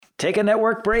Take a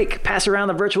network break, pass around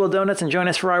the virtual donuts, and join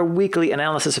us for our weekly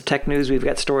analysis of tech news. We've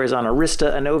got stories on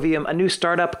Arista, Innovium, a new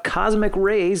startup, Cosmic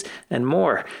Rays, and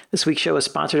more. This week's show is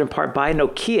sponsored in part by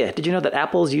Nokia. Did you know that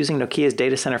Apple is using Nokia's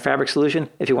data center fabric solution?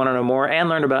 If you want to know more and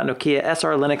learn about Nokia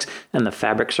SR Linux and the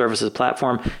Fabric Services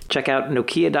platform, check out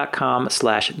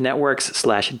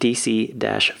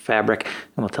nokia.com/networks/DC-fabric, and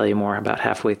we'll tell you more about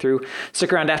halfway through.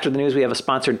 Stick around after the news. We have a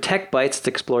sponsored Tech Bites that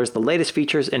explores the latest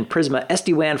features in Prisma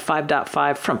SD-WAN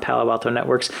 5.5 from Palo Alto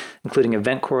Networks, including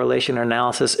event correlation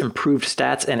analysis, improved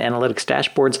stats and analytics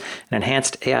dashboards, and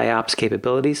enhanced AIOps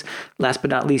capabilities. Last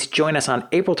but not least, join us on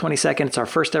April 22nd. It's our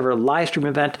first ever live stream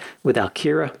event with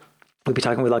Alkira. We'll be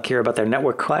talking with Alkira about their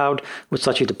network cloud, which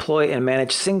lets you deploy and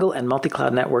manage single and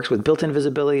multi-cloud networks with built-in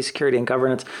visibility, security, and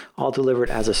governance, all delivered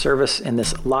as a service. In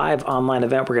this live online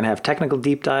event, we're going to have technical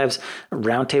deep dives,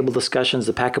 roundtable discussions.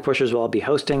 The packet pushers will all be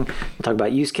hosting. We'll talk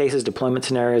about use cases, deployment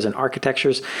scenarios, and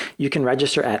architectures. You can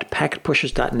register at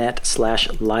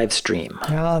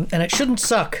packetpushers.net/livestream. And it shouldn't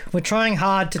suck. We're trying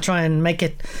hard to try and make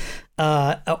it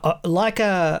to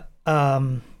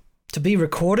be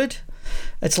recorded.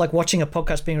 It's like watching a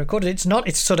podcast being recorded. It's not.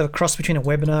 It's sort of a cross between a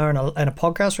webinar and a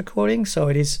podcast recording. So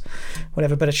it is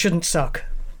whatever, but it shouldn't suck,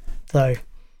 though.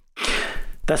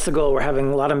 That's the goal. We're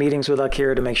having a lot of meetings with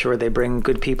Alkira to make sure they bring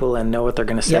good people and know what they're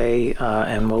going to say. Yep.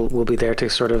 And we'll be there to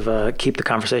sort of keep the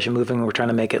conversation moving. We're trying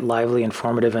to make it lively,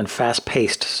 informative, and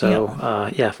fast-paced. So,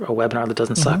 yep. A webinar that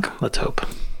doesn't suck. Let's hope.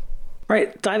 All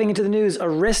right, diving into the news,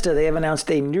 Arista, they have announced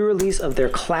a new release of their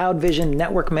CloudVision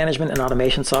network management and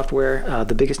automation software.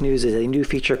 The biggest news is a new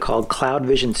feature called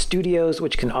CloudVision Studios,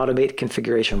 which can automate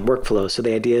configuration workflows. So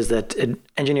the idea is that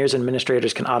engineers and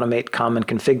administrators can automate common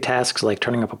config tasks like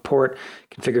turning up a port,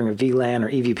 configuring a VLAN or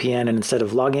EVPN, and instead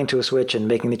of logging into a switch and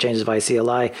making the changes via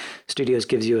CLI, Studios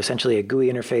gives you essentially a GUI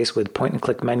interface with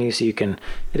point-and-click menu so you can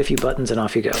hit a few buttons and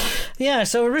off you go. Yeah,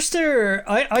 so Arista,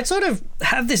 I sort of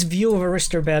have this view of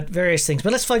Arista about various things,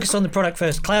 but let's focus on the product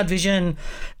first. CloudVision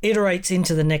iterates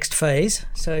into the next phase,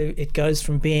 so it goes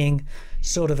from being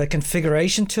sort of a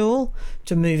configuration tool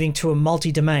to moving to a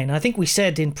multi-domain. I think we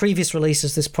said in previous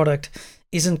releases this product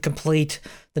isn't complete.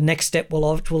 The next step will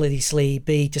obviously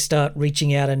be to start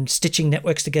reaching out and stitching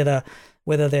networks together,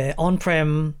 whether they're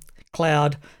on-prem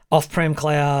cloud, off-prem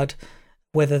cloud,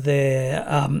 whether they're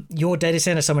your data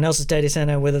center, someone else's data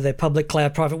center, whether they're public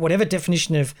cloud, private, whatever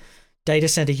definition of data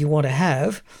center you want to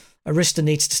have, Arista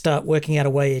needs to start working out a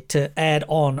way to add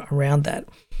on around that.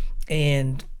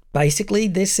 And basically,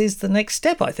 this is the next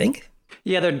step, I think.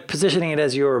 Yeah, they're positioning it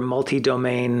as your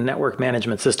multi-domain network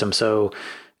management system. So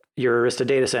your Arista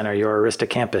data center, your Arista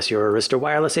campus, your Arista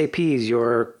wireless APs,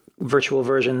 your virtual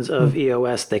versions of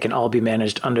EOS, they can all be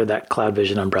managed under that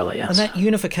CloudVision umbrella, yes. And that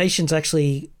unification's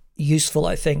actually useful,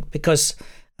 I think, because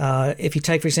if you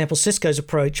take, for example, Cisco's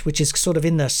approach, which is sort of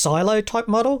in the silo type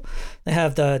model, they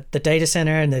have the data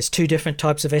center, and there's two different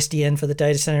types of SDN for the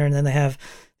data center, and then they have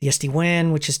the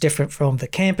SD-WAN, which is different from the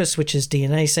campus, which is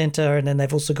DNA center, and then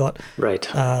they've also got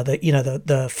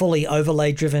the fully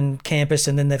overlay-driven campus,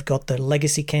 and then they've got the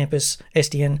legacy campus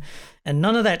SDN, and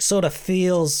none of that sort of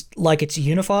feels like it's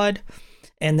unified.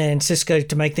 And then Cisco,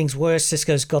 to make things worse,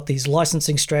 Cisco's got these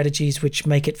licensing strategies which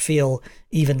make it feel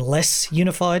even less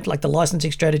unified. Like the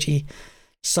licensing strategy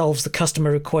solves the customer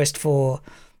request for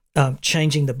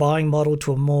changing the buying model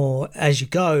to a more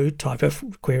as-you-go type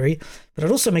of query, but it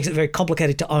also makes it very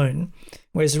complicated to own.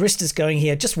 Whereas Arista's going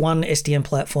here, just one SDN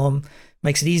platform,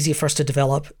 makes it easier for us to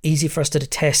develop, easier for us to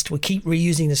test. We keep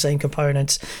reusing the same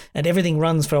components, and everything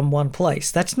runs from one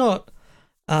place. That's not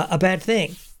a bad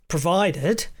thing,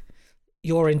 provided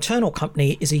your internal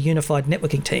company is a unified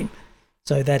networking team.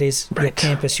 So that is your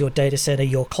campus, your data center,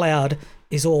 your cloud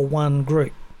is all one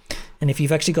group. And if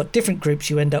you've actually got different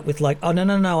groups, you end up with like, oh,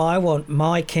 no, I want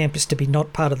my campus to be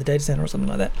not part of the data center or something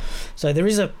like that. So there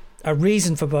is a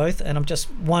reason for both, and I'm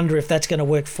just wondering if that's going to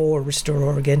work for Arista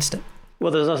or against it.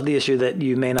 Well, there's also the issue that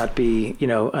you may not be,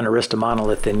 an Arista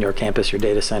monolith in your campus, your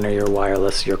data center, your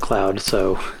wireless, your cloud.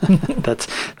 So that's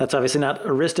obviously not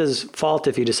Arista's fault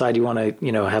if you decide you want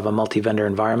to, have a multi-vendor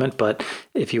environment. But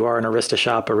if you are an Arista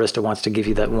shop, Arista wants to give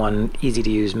you that one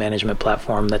easy-to-use management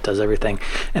platform that does everything.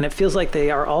 And it feels like they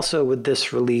are also, with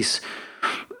this release,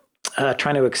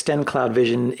 trying to extend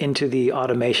CloudVision into the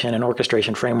automation and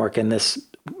orchestration framework. And this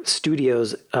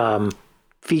Studios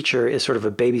feature is sort of a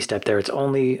baby step there. It's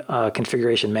only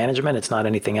configuration management. It's not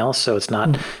anything else. So it's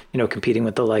not, competing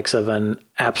with the likes of an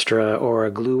Apstra or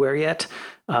a Glueware yet.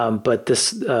 But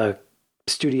this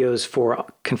Studios for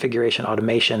configuration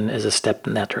automation is a step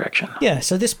in that direction. Yeah.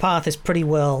 So this path is pretty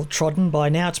well trodden by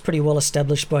now. It's pretty well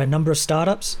established by a number of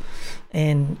startups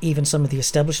and even some of the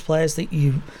established players that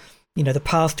you the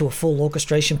path to a full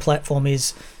orchestration platform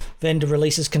is vendor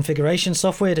releases configuration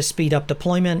software to speed up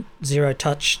deployment,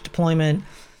 zero-touch deployment.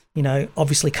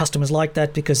 Obviously customers like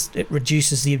that because it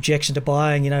reduces the objection to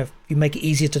buying. If you make it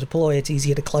easier to deploy, it's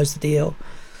easier to close the deal.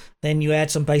 Then you add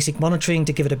some basic monitoring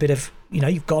to give it a bit of,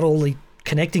 you've got all the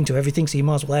connecting to everything, so you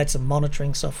might as well add some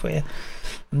monitoring software.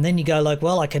 And then you go like,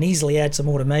 well, I can easily add some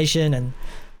automation, and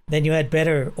then you add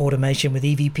better automation with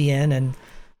EVPN, and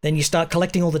then you start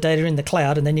collecting all the data in the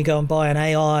cloud, and then you go and buy an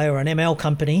AI or an ML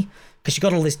company because you've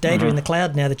got all this data in the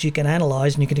cloud now that you can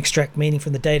analyze and you can extract meaning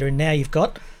from the data, and now you've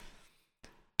got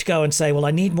to go and say, well,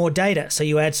 I need more data. So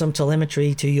you add some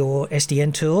telemetry to your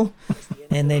SDN tool,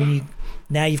 and then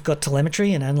now you've got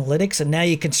telemetry and analytics, and now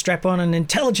you can strap on an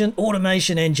intelligent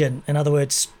automation engine. In other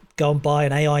words, go and buy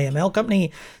an AI ML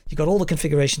company. You've got all the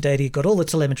configuration data, you've got all the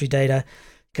telemetry data,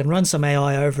 you can run some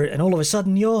AI over it, and all of a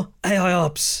sudden you're AI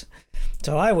ops.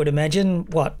 So I would imagine,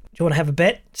 what, do you want to have a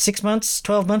bet? 6 months,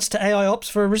 12 months to AI ops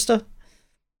for Arista?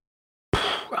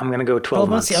 I'm going to go 12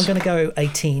 months. I'm going to go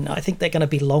 18. I think they're going to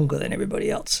be longer than everybody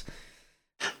else.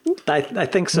 I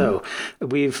think so.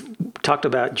 We've talked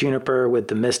about Juniper with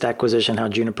the Mist acquisition, how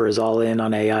Juniper is all in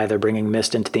on AI. They're bringing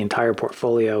Mist into the entire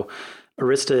portfolio.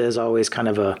 Arista is always kind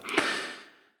of a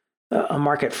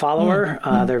market follower.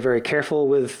 They're very careful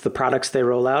with the products they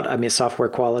roll out. I mean, software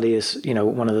quality is,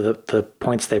 one of the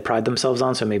points they pride themselves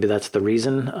on. So maybe that's the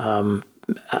reason.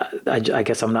 I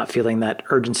guess I'm not feeling that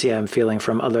urgency I'm feeling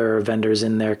from other vendors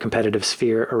in their competitive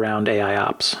sphere around AI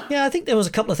ops. Yeah, I think there was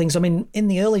a couple of things. I mean, in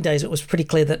the early days, it was pretty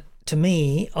clear that, to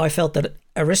me, I felt that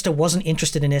Arista wasn't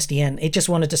interested in SDN. It just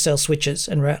wanted to sell switches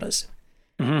and routers.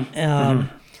 And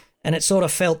it sort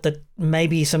of felt that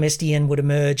maybe some SDN would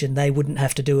emerge and they wouldn't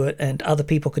have to do it and other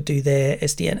people could do their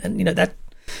SDN. And,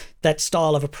 that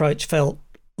style of approach felt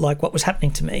like what was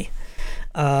happening to me.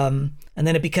 And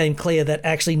then it became clear that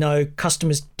actually, no,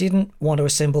 customers didn't want to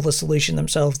assemble the solution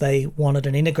themselves. They wanted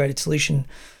an integrated solution.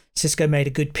 Cisco made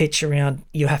a good pitch around,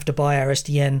 you have to buy our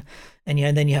SDN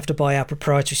and then you have to buy our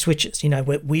proprietary switches.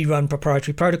 We run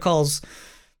proprietary protocols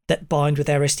that bind with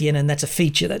our SDN, and that's a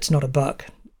feature, that's not a bug.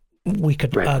 We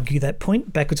could argue that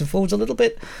point backwards and forwards a little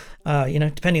bit,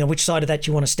 depending on which side of that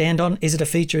you want to stand on. Is it a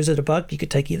feature? Is it a bug? You could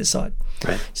take either side.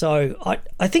 Right. So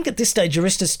I think at this stage,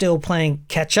 Arista's still playing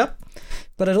catch up,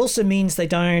 but it also means they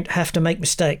don't have to make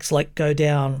mistakes like go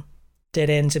down dead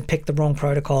ends and pick the wrong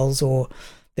protocols, or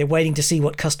they're waiting to see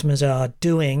what customers are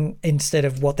doing instead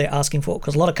of what they're asking for.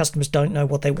 Because a lot of customers don't know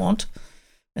what they want,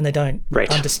 and they don't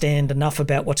understand enough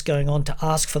about what's going on to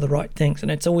ask for the right things.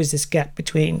 And it's always this gap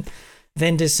between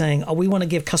vendors saying, we want to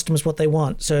give customers what they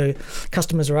want, so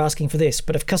customers are asking for this.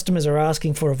 But if customers are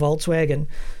asking for a Volkswagen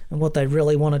and what they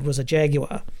really wanted was a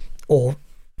Jaguar, or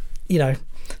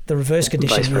the reverse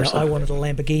condition, I wanted a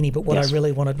Lamborghini, but what I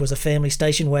really wanted was a family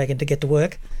station wagon to get to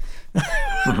work.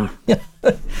 Yes.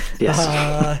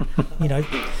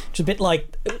 It's a bit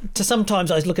like,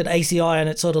 sometimes I look at ACI and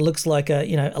it sort of looks like a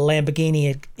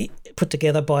Lamborghini put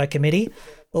together by a committee.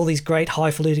 All these great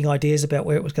highfalutin ideas about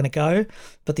where it was going to go,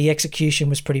 but the execution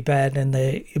was pretty bad, and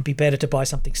it'd be better to buy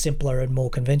something simpler and more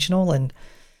conventional and,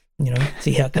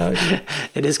 see how it goes.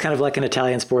 It is kind of like an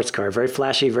Italian sports car, very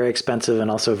flashy, very expensive, and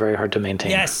also very hard to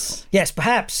maintain. Yes,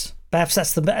 perhaps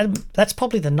that's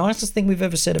probably the nicest thing we've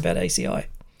ever said about ACI.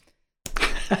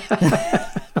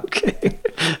 Okay,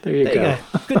 there you go.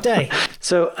 Good day.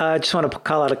 So I just want to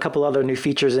call out a couple other new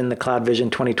features in the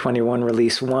CloudVision 2021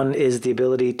 release. One is the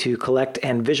ability to collect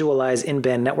and visualize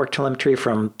in-band network telemetry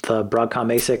from the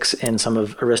Broadcom ASICs in some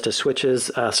of Arista switches.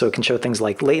 So it can show things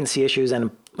like latency issues and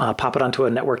pop it onto a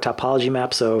network topology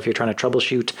map. So if you're trying to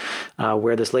troubleshoot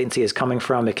where this latency is coming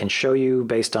from, it can show you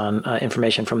based on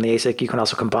information from the ASIC. You can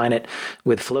also combine it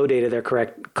with flow data they're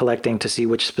collecting to see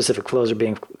which specific flows are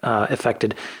being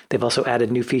affected. They've also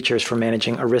added new features for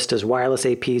managing Arista's wireless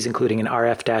APs, including an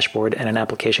RF dashboard and an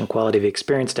application quality of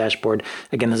experience dashboard.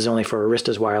 Again, this is only for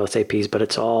Arista's wireless APs, but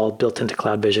it's all built into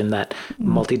CloudVision, that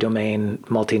multi-domain,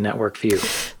 multi-network view.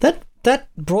 That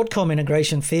Broadcom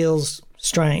integration feels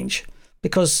strange,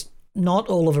 because not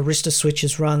all of Arista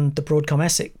switches run the Broadcom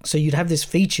ASIC. So you'd have this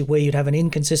feature where you'd have an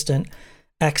inconsistent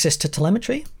access to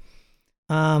telemetry.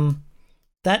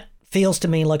 That feels to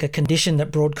me like a condition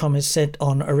that Broadcom has set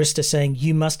on Arista, saying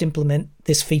you must implement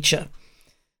this feature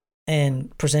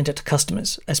and present it to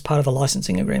customers as part of a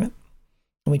licensing agreement.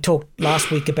 And we talked last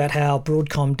week about how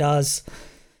Broadcom does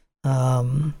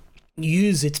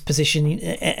use its position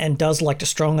and does like to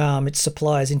strong arm its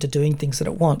suppliers into doing things that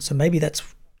it wants. So maybe that's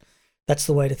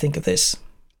the way to think of this.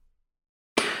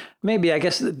 Maybe. I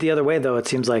guess the other way, though, it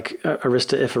seems like if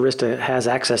Arista has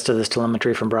access to this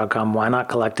telemetry from Broadcom, why not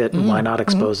collect it? Why not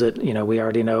expose it? We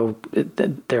already know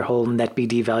their whole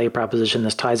NetBD value proposition.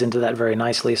 This ties into that very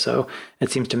nicely. So it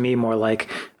seems to me more like,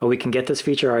 we can get this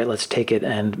feature. All right, let's take it.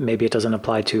 And maybe it doesn't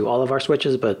apply to all of our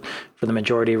switches, but for the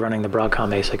majority running the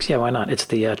Broadcom ASICs, yeah, why not? It's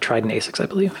the Trident ASICs, I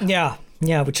believe. Yeah,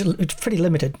 which it's pretty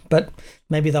limited, but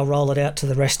maybe they'll roll it out to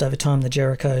the rest over time, the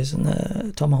Jerichos and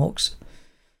the Tomahawks.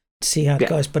 See how it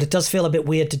goes, but it does feel a bit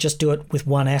weird to just do it with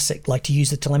one ASIC, like to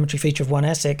use the telemetry feature of one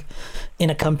ASIC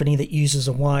in a company that uses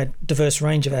a wide, diverse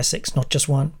range of ASICs, not just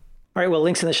one. All right, well,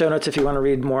 links in the show notes if you want to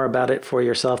read more about it for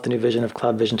yourself, the new vision of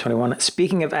CloudVision 21.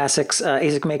 Speaking of ASICs,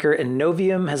 ASIC maker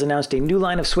Innovium has announced a new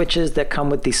line of switches that come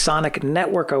with the SONiC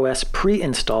Network OS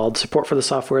pre-installed. Support for the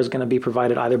software is going to be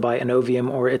provided either by Innovium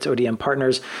or its ODM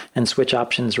partners, and switch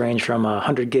options range from a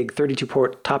 100 gig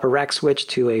 32-port top-of-rack switch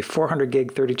to a 400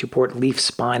 gig 32-port leaf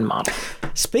spine model.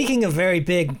 Speaking of very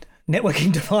big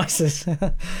networking devices,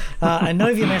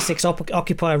 Innovium ASICs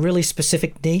occupy a really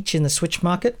specific niche in the switch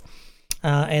market.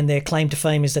 And their claim to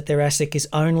fame is that their ASIC is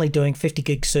only doing 50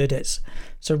 gig SerDes.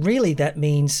 So really that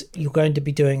means you're going to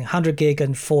be doing 100 gig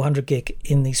and 400 gig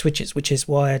in these switches, which is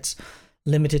why it's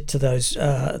limited to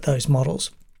those models.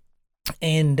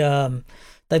 And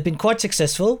they've been quite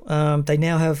successful. They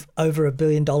now have over $1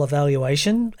 billion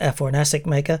valuation for an ASIC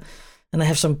maker, and they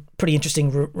have some pretty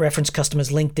interesting reference customers.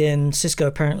 LinkedIn, Cisco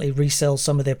apparently resells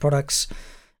some of their products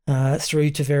through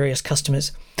to various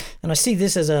customers. And I see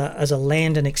this as a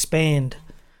land and expand,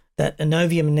 that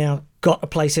Innovium now got a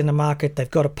place in the market. They've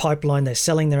got a pipeline. They're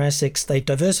selling their ASICs. They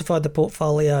diversified the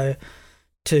portfolio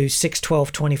to 6,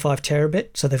 12, 25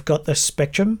 terabit. So they've got the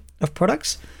spectrum of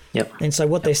products. Yep. And so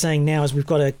what they're saying now is we've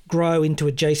got to grow into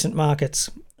adjacent markets.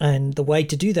 And the way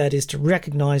to do that is to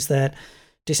recognize that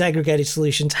disaggregated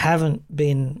solutions haven't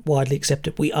been widely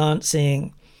accepted. We aren't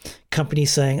seeing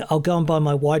companies saying, I'll go and buy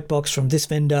my white box from this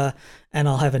vendor and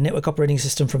I'll have a network operating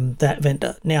system from that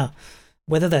vendor. Now,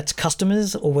 whether that's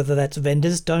customers or whether that's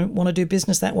vendors don't want to do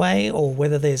business that way, or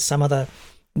whether there's some other,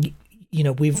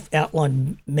 we've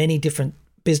outlined many different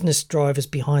business drivers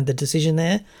behind the decision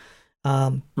there,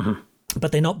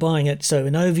 but they're not buying it. So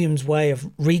Innovium's way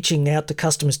of reaching out to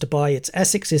customers to buy its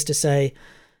ASICs is to say,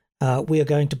 we are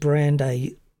going to brand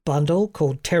a bundle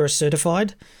called Terra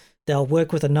Certified. They'll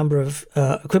work with a number of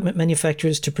equipment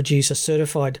manufacturers to produce a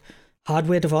certified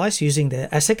hardware device using their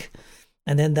ASIC,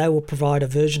 and then they will provide a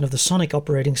version of the SONiC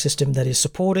operating system that is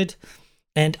supported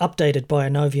and updated by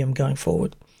Innovium going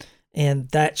forward. And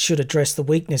that should address the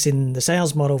weakness in the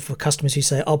sales model for customers who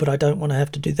say, but I don't want to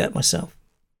have to do that myself.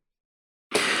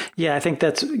 Yeah, I think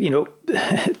that's,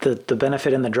 the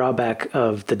benefit and the drawback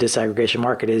of the disaggregation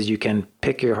market is you can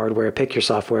pick your hardware, pick your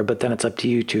software, but then it's up to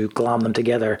you to glom them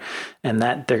together. And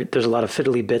that there's a lot of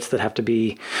fiddly bits that have to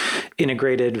be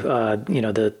integrated,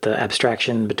 the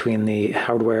abstraction between the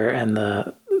hardware and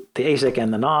the ASIC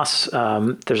and the NOS.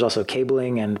 There's also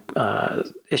cabling and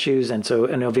issues. And so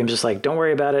Innovium's just like, don't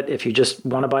worry about it. If you just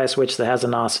want to buy a switch that has a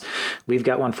NOS, we've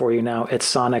got one for you now. It's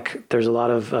SONiC. There's a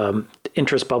lot of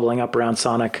interest bubbling up around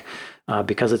SONiC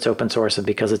because it's open source and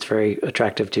because it's very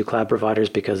attractive to cloud providers,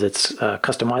 because it's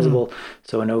customizable.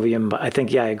 So Innovium, I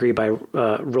think, I agree, by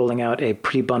rolling out a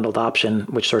pre-bundled option,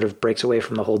 which sort of breaks away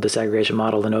from the whole disaggregation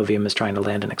model, Innovium is trying to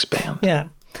land and expand. Yeah.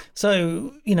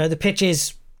 So, the pitch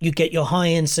is, you get your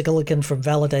high-end silicon from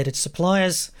validated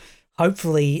suppliers,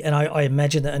 hopefully, and I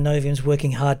imagine that Innovium's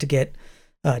working hard to get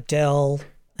Dell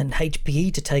and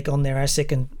HPE to take on their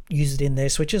ASIC and use it in their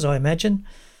switches, I imagine.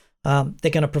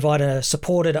 They're going to provide a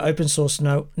supported open-source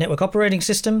network operating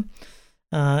system.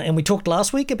 And we talked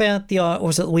last week about or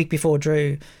was it the week before,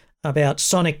 Drew, about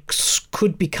SONiC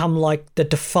could become like the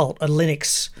default, a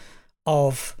Linux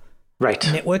of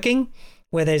networking,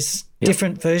 where there's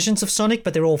different versions of SONiC,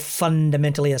 but they're all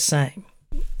fundamentally the same.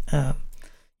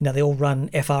 They all run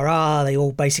FRR. They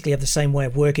all basically have the same way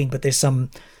of working, but there's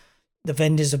the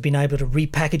vendors have been able to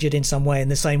repackage it in some way, in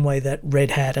the same way that Red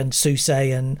Hat and SUSE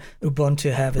and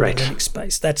Ubuntu have in the Linux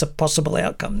space. That's a possible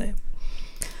outcome there.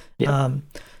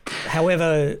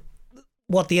 However,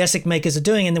 what the ASIC makers are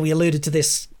doing, and we alluded to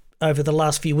this over the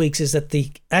last few weeks, is that the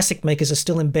ASIC makers are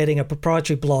still embedding a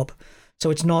proprietary blob.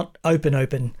 So it's not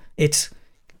open. It's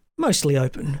mostly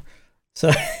open.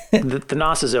 So the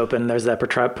NOS is open. There's that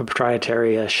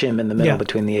proprietary shim in the middle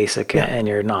between the ASIC and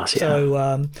your NOS.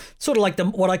 So sort of like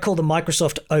what I call the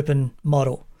Microsoft open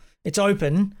model. It's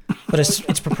open, but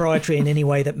it's proprietary in any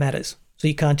way that matters. So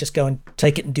you can't just go and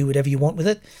take it and do whatever you want with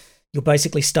it. You're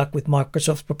basically stuck with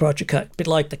Microsoft's proprietary code. A bit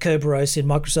like the Kerberos in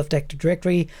Microsoft Active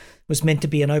Directory was meant to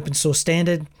be an open source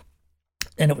standard,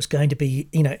 and it was going to be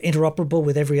interoperable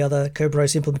with every other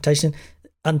Kerberos implementation.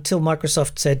 until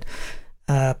Microsoft said,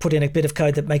 put in a bit of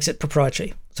code that makes it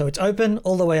proprietary. So it's open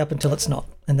all the way up until it's not.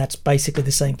 And that's basically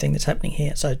the same thing that's happening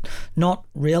here. So not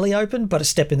really open, but a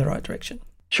step in the right direction.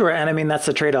 Sure. And I mean, that's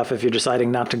the trade-off if you're deciding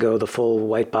not to go the full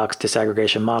white box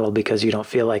disaggregation model because you don't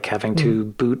feel like having to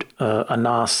boot a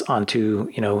NOS onto,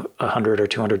 100 or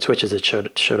 200 switches that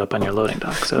showed up on your loading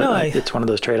dock. So it's one of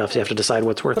those trade-offs. You have to decide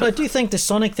what's worth it. But I do think the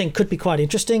SONiC thing could be quite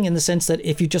interesting in the sense that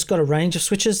if you just got a range of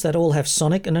switches that all have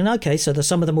SONiC, and then, okay, so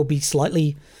some of them will be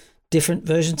slightly different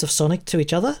versions of SONiC to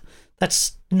each other,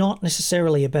 that's not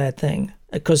necessarily a bad thing.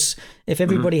 Because if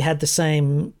everybody had the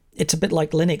same... It's a bit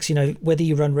like Linux, whether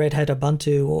you run Red Hat,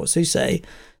 Ubuntu, or SUSE,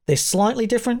 they're slightly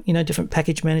different, different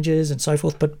package managers and so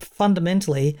forth. But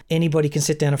fundamentally, anybody can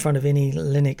sit down in front of any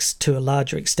Linux to a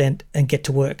larger extent and get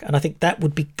to work. And I think that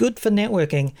would be good for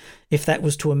networking if that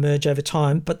was to emerge over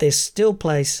time. But there's still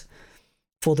place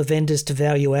for the vendors to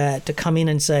value add, to come in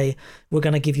and say, we're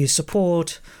going to give you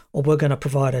support, or we're going to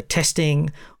provide a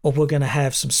testing, or we're going to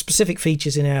have some specific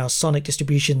features in our SONiC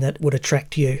distribution that would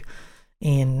attract you.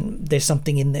 And there's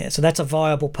something in there. So that's a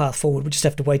viable path forward. We just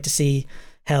have to wait to see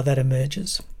how that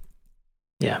emerges.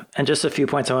 Yeah. And just a few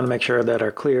points I want to make sure that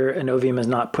are clear. Innovium is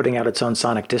not putting out its own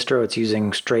SONiC distro. It's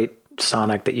using straight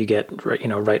SONiC that you get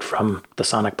right from the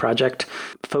SONiC project.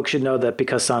 Folks should know that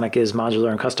because SONiC is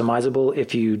modular and customizable,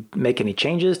 if you make any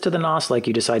changes to the NOS, like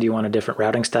you decide you want a different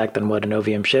routing stack than what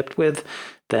Innovium shipped with,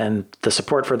 then the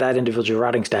support for that individual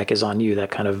routing stack is on you.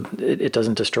 That kind of, it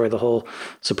doesn't destroy the whole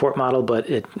support model, but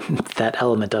that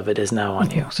element of it is now on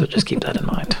you. So just keep that in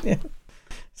mind. Yeah.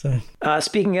 So,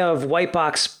 speaking of white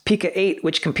box, Pika 8,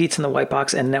 which competes in the white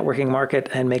box and networking market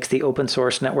and makes the open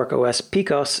source network OS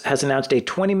Picos, has announced a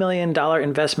 $20 million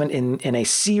investment in a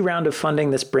C round of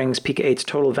funding. This brings Pika 8's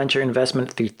total venture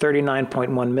investment through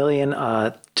 $39.1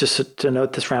 million. Just to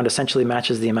note, this round essentially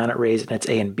matches the amount it raised in its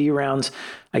A and B rounds.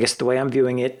 I guess the way I'm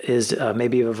viewing it is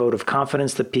maybe a vote of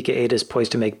confidence that Pika 8 is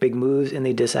poised to make big moves in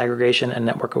the disaggregation and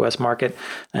network OS market,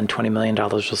 and $20 million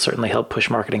will certainly help push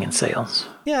marketing and sales.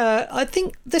 Yeah, I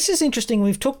think this is interesting.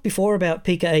 We've talked before about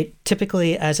Pika 8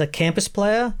 typically as a campus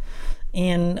player,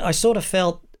 and I sort of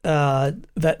felt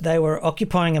that they were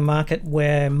occupying a market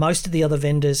where most of the other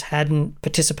vendors hadn't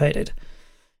participated.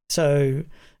 So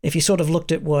if you sort of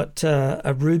looked at what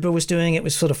Aruba was doing, it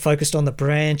was sort of focused on the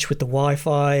branch with the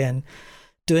Wi-Fi and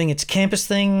doing its campus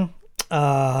thing,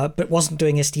 but wasn't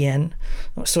doing SDN.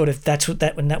 Sort of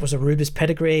when that was Aruba's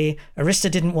pedigree. Arista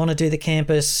didn't want to do the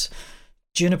campus.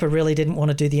 Juniper really didn't want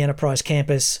to do the enterprise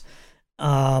campus.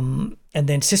 And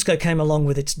then Cisco came along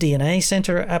with its DNA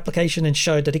center application and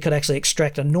showed that it could actually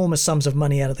extract enormous sums of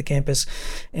money out of the campus.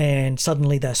 And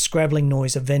suddenly the scrabbling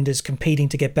noise of vendors competing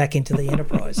to get back into the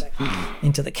enterprise,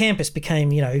 into the campus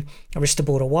became, Arista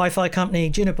bought a Wi-Fi company,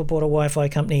 Juniper bought a Wi-Fi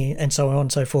company, and so on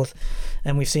and so forth.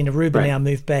 And we've seen Aruba now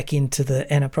move back into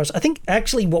the enterprise. I think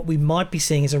actually what we might be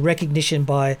seeing is a recognition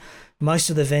by most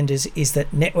of the vendors is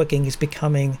that networking is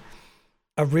becoming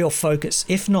a real focus,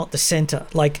 if not the center.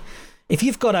 Like, if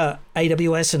you've got a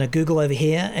AWS and a Google over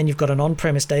here and you've got an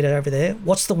on-premise data over there,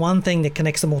 what's the one thing that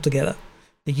connects them all together?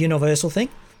 The universal thing?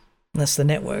 And that's the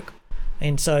network.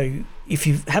 And so if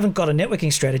you haven't got a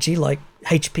networking strategy, like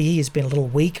HPE has been a little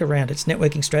weak around its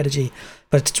networking strategy,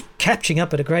 but it's catching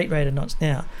up at a great rate of knots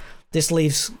now, this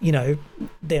leaves,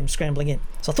 them scrambling in.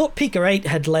 So I thought Pika 8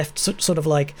 had left sort of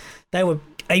like they were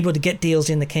able to get deals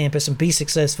in the campus and be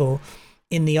successful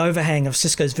in the overhang of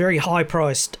Cisco's very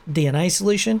high-priced DNA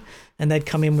solution, and they'd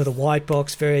come in with a white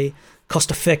box, very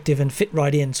cost-effective and fit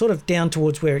right in, sort of down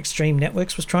towards where Extreme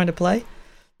Networks was trying to play.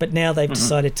 But now they've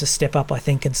decided to step up, I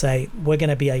think, and say, we're going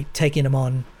to be taking them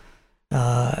on.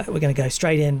 We're going to go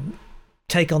straight in,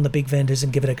 take on the big vendors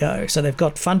and give it a go. So they've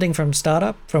got funding from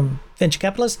startup, from venture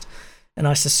capitalists, and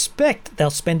I suspect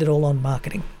they'll spend it all on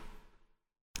marketing,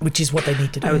 which is what they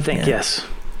need to do. I would think, yes.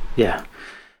 Yeah.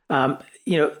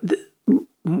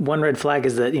 One red flag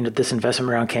is that this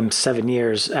investment round came 7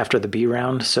 years after the B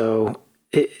round. So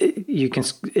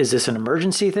is this an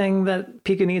emergency thing that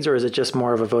Pika needs, or is it just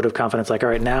more of a vote of confidence? Like, all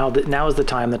right, now is the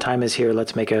time. The time is here.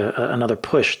 Let's make another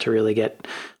push to really get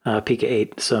Pika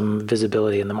 8 some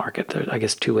visibility in the market. There are, I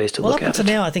guess, two ways to look at it. Up to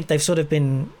now, I think they've sort of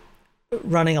been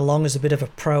running along as a bit of a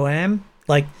pro-am.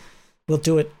 Like, we'll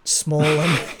do it small,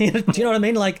 and do you know what I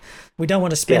mean? Like, we don't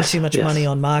want to spend too much money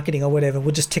on marketing or whatever.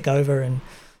 We'll just tick over and.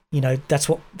 But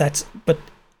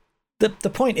the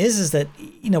point is that,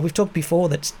 we've talked before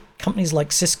that companies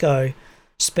like Cisco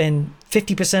spend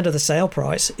 50% of the sale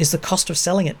price is the cost of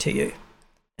selling it to you.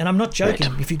 And I'm not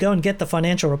joking. Right. If you go and get the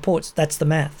financial reports, that's the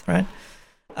math, right?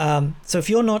 So if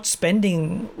you're not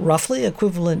spending roughly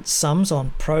equivalent sums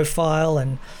on profile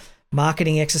and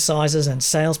marketing exercises and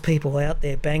salespeople out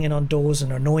there banging on doors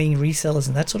and annoying resellers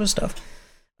and that sort of stuff,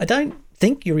 I don't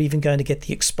think you're even going to get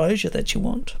the exposure that you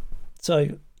want.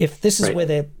 So if this is right.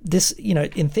 where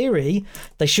in theory,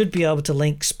 they should be able to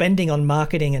link spending on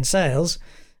marketing and sales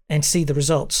and see the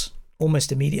results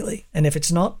almost immediately. And if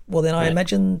it's not, well, then I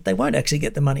imagine they won't actually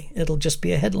get the money. It'll just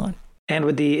be a headline. And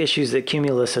with the issues that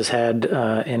Cumulus has had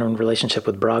in relationship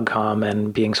with Broadcom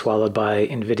and being swallowed by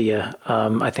NVIDIA,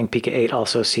 I think Pika 8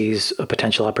 also sees a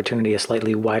potential opportunity, a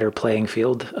slightly wider playing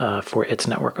field for its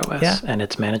network OS and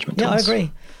its management tools. Yeah, I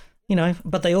agree.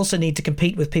 But they also need to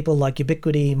compete with people like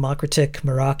Ubiquiti, Microtik,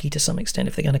 Meraki to some extent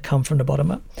if they're going to come from the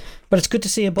bottom up. But it's good to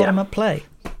see a bottom-up play.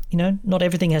 Not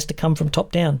everything has to come from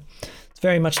top down. It's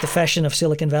very much the fashion of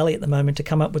Silicon Valley at the moment to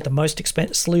come up with the most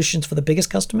expensive solutions for the biggest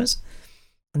customers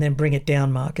and then bring it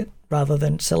down market rather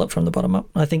than sell it from the bottom up.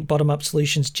 I think bottom-up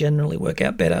solutions generally work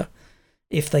out better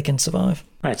if they can survive.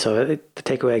 Right, so the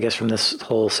takeaway, I guess, from this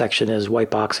whole section is white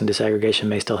box and disaggregation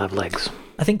may still have legs.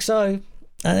 I think so.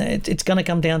 It's going to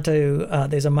come down to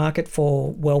there's a market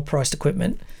for well-priced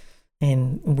equipment,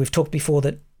 and we've talked before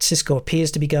that Cisco appears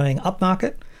to be going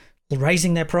upmarket,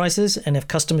 raising their prices, and if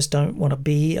customers don't want to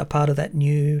be a part of that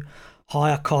new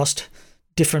higher cost,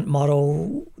 different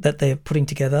model that they're putting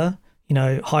together,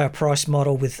 higher price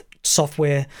model with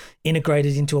software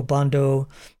integrated into a bundle,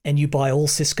 and you buy all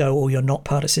Cisco or you're not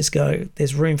part of Cisco,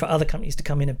 there's room for other companies to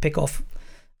come in and pick off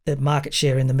the market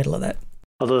share in the middle of that.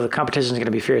 Although the competition is going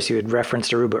to be fierce, you had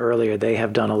referenced Aruba earlier. They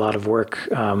have done a lot of work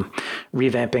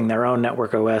revamping their own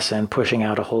network OS and pushing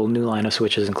out a whole new line of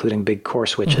switches, including big core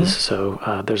switches. So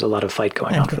there's a lot of fight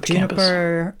going on for the Juniper,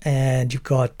 campus. And you've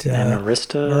got and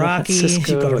Arista, Meraki,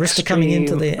 Cisco, you've got Arista Extreme. coming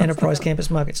into the enterprise campus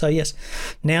market. So yes,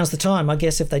 now's the time. I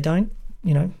guess if they don't,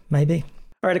 maybe.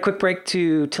 All right, a quick break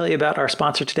to tell you about our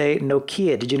sponsor today,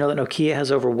 Nokia. Did you know that Nokia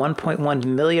has over 1.1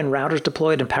 million routers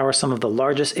deployed and powers some of the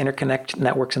largest interconnect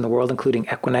networks in the world, including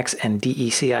Equinix and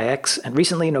DECIX? And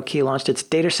recently, Nokia launched its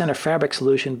data center fabric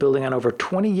solution, building on over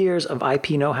 20 years of IP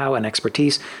know-how and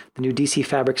expertise. The new DC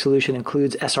fabric solution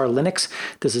includes SR-Linux.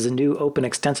 This is a new open,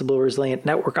 extensible, resilient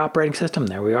network operating system.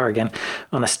 There we are again.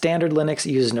 On a standard Linux,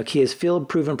 it uses Nokia's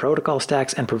field-proven protocol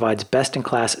stacks and provides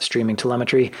best-in-class streaming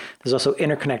telemetry. There's also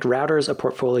interconnect routers, a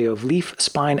portfolio of Leaf,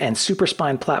 Spine, and Super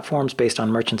Spine platforms based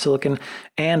on merchant silicon,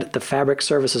 and the Fabric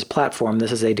Services platform.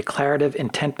 This is a declarative,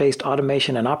 intent-based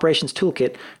automation and operations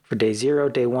toolkit for day 0,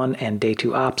 day 1, and day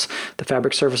 2 ops. The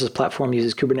Fabric Services platform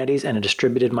uses Kubernetes and a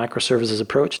distributed microservices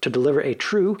approach to deliver a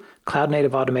true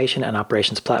cloud-native automation and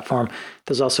operations platform.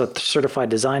 There's also certified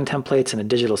design templates and a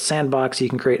digital sandbox. You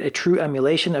can create a true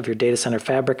emulation of your data center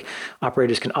fabric.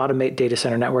 Operators can automate data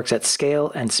center networks at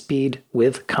scale and speed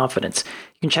with confidence.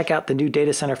 You can check out the new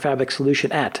data center fabric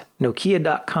solution at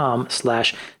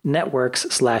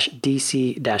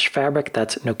nokia.com/networks/DC-fabric.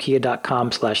 That's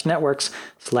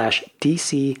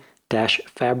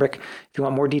nokia.com/networks/DC-fabric. If you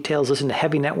want more details, listen to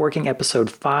Heavy Networking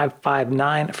episode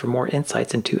 559 for more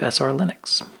insights into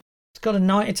SR-Linux.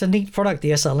 It's a neat product,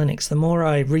 the SR-Linux. The more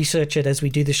I research it as we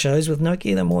do the shows with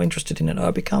Nokia, the more interested in it I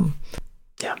become.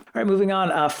 Yeah. All right, moving on.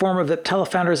 Former Viptela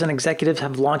founders and executives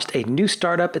have launched a new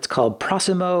startup. It's called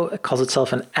Proximo. It calls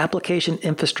itself an application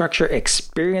infrastructure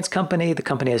experience company. The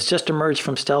company has just emerged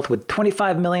from stealth with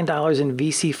 $25 million in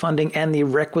VC funding and the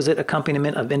requisite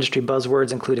accompaniment of industry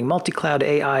buzzwords, including multi-cloud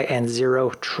AI and zero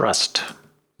trust.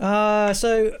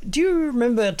 So do you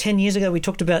remember 10 years ago we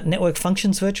talked about network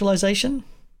functions virtualization?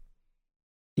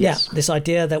 Yes. Yeah, this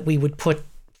idea that we would put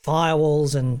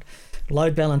firewalls and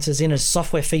load balancers in as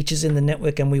software features in the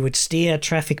network and we would steer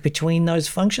traffic between those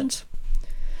functions.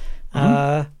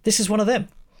 This is one of them.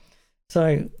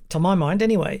 So to my mind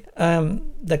anyway,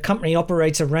 the company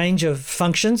operates a range of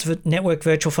functions, network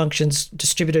virtual functions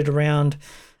distributed around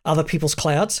other people's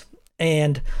clouds.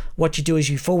 And what you do is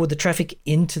you forward the traffic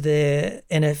into their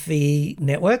NFV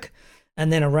network, and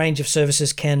then a range of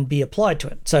services can be applied to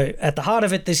it. So at the heart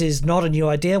of it, this is not a new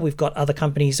idea. We've got other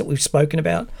companies that we've spoken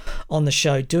about on the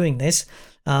show doing this.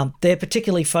 They're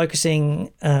particularly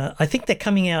focusing, I think they're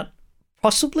coming out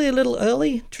possibly a little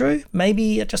early, Drew,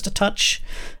 maybe just a touch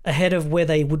ahead of where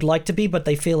they would like to be, but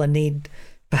they feel a need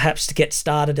perhaps to get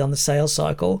started on the sales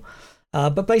cycle.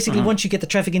 But basically, once you get the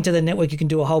traffic into the network, you can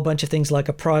do a whole bunch of things like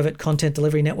a private content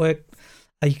delivery network.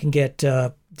 You can get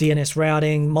DNS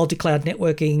routing, multi-cloud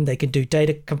networking. They can do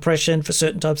data compression for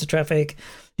certain types of traffic.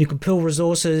 You can pull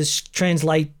resources,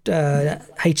 translate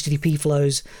HTTP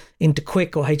flows into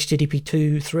QUIC or HTTP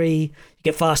 2.3. You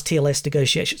get fast TLS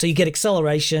negotiation. So you get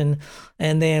acceleration,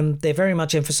 and then they're very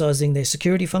much emphasizing their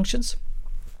security functions.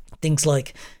 Things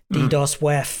like DDoS,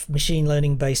 WAF, machine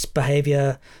learning-based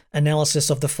behavior,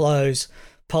 analysis of the flows,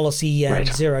 policy,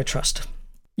 and zero trust.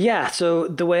 Yeah, so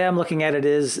the way I'm looking at it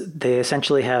is they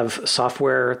essentially have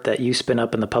software that you spin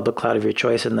up in the public cloud of your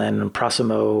choice, and then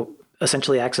Proximo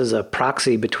essentially acts as a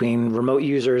proxy between remote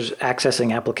users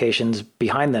accessing applications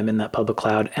behind them in that public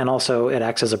cloud, and also it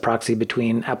acts as a proxy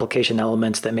between application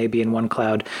elements that may be in one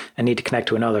cloud and need to connect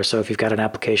to another. So if you've got an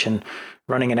application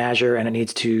running in Azure and it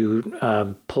needs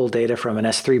to pull data from an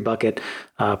S3 bucket,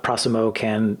 Proximo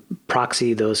can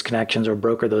proxy those connections or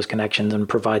broker those connections and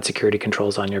provide security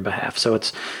controls on your behalf. So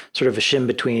it's sort of a shim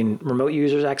between remote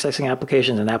users accessing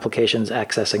applications and applications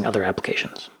accessing other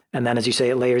applications. And then, as you say,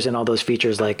 it layers in all those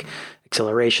features like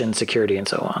acceleration, security, and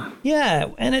so on. Yeah,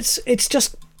 and it's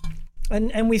just,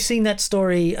 and we've seen that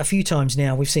story a few times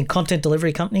now. We've seen content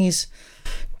delivery companies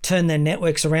turn their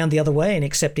networks around the other way and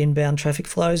accept inbound traffic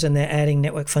flows, and they're adding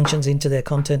network functions into their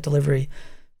content delivery,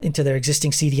 into their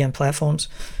existing CDN platforms.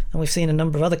 And we've seen a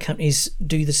number of other companies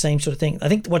do the same sort of thing. I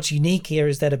think what's unique here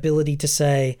is that ability to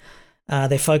say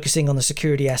they're focusing on the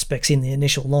security aspects in the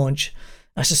initial launch.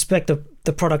 I suspect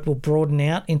the product will broaden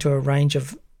out into a range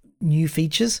of new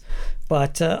features,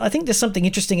 but I think there's something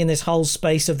interesting in this whole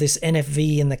space of this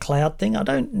NFV in the cloud thing. I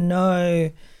don't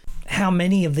know how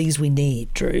many of these we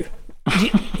need, Drew.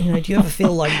 Do you ever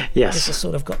feel like Yes. This has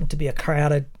sort of gotten to be a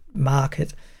crowded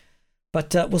market?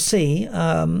 But we'll see.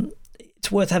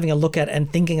 It's worth having a look at and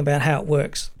thinking about how it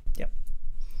works. Yep.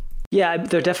 Yeah,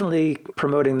 they're definitely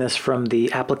promoting this from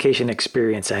the application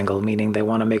experience angle, meaning they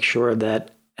want to make sure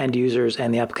that end users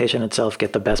and the application itself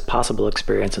get the best possible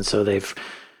experience. And so they've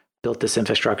built this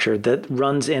infrastructure that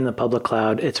runs in the public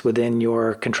cloud. It's within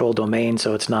your control domain,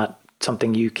 so it's not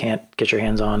something you can't get your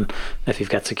hands on if you've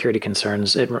got security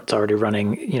concerns. It's already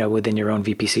running, within your own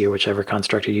VPC or whichever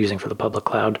construct you're using for the public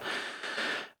cloud.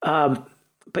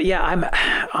 But yeah, I'm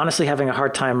honestly having a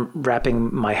hard time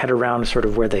wrapping my head around sort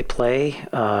of where they play.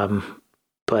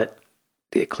 But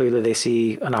clearly they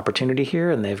see an opportunity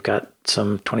here, and they've got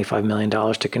some $25 million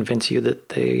to convince you that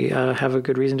they have a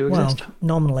good reason to exist. Well,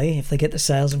 nominally, if they get the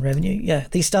sales and revenue, yeah,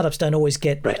 these startups don't always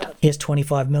get, right. Here's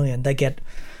 25 million. They get,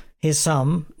 here's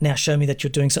some, now show me that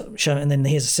you're doing something, and then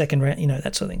here's a second round,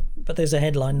 that sort of thing. But there's a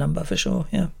headline number for sure,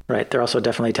 yeah. Right. They're also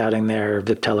definitely touting their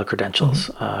Viptela credentials,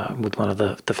 with one of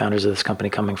the founders of this company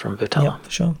coming from Viptela. Yeah,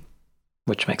 for sure.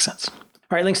 Which makes sense.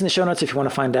 All right, links in the show notes if you want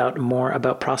to find out more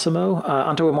about Proximo.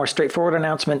 Onto a more straightforward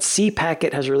announcement.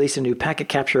 CPacket has released a new packet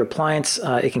capture appliance.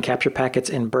 It can capture packets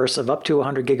in bursts of up to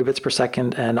 100 gigabits per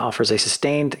second and offers a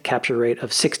sustained capture rate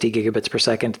of 60 gigabits per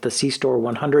second. The CStore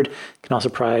 100 can also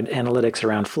provide analytics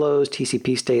around flows,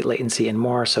 TCP state, latency, and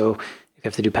more. So if you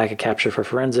have to do packet capture for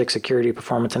forensic, security,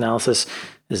 performance analysis,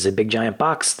 this is a big giant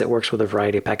box that works with a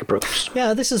variety of packet brokers.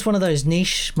 Yeah, this is one of those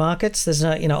niche markets. There's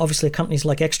obviously companies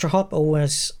like ExtraHop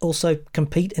always also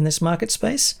compete in this market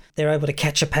space. They're able to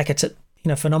capture packets at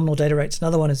phenomenal data rates.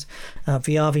 Another one is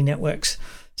VRV networks.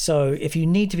 So if you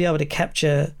need to be able to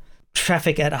capture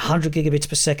traffic at 100 gigabits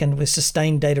per second with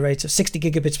sustained data rates of 60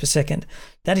 gigabits per second,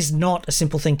 that is not a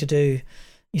simple thing to do.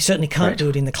 You certainly can't do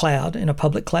it in the cloud, in a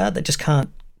public cloud. They just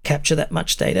can't capture that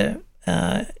much data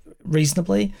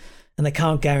reasonably, and they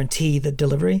can't guarantee the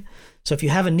delivery. So if you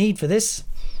have a need for this,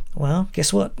 well,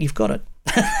 guess what? You've got it.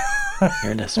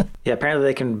 Here it is. Yeah, apparently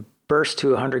they can burst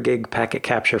to 100 gig packet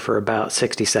capture for about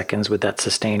 60 seconds with that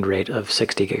sustained rate of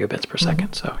 60 gigabits per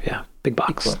second. So yeah, big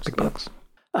box. Big box.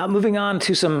 Moving on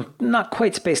to some not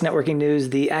quite space networking news,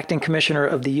 the acting commissioner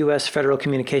of the U.S. Federal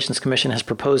Communications Commission has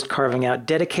proposed carving out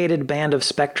dedicated band of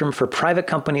spectrum for private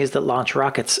companies that launch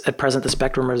rockets. At present, the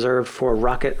spectrum reserved for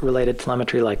rocket-related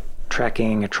telemetry like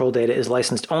tracking and troll data is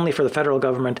licensed only for the federal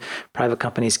government. Private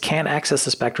companies can access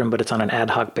the spectrum, but it's on an ad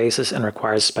hoc basis and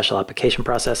requires special application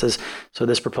processes. So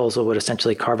this proposal would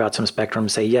essentially carve out some spectrum,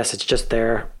 say, yes, it's just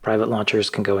there. Private launchers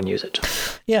can go and use it.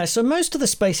 Yeah, so most of the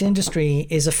space industry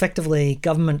is effectively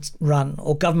government run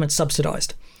or government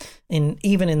subsidized.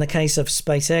 Even in the case of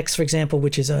SpaceX, for example,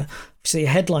 which is obviously a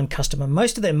headline customer,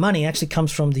 most of their money actually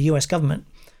comes from the US government,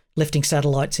 lifting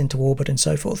satellites into orbit and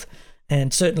so forth.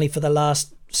 And certainly for the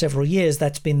last several years,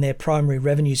 that's been their primary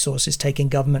revenue source, is taking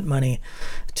government money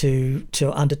to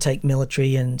undertake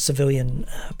military and civilian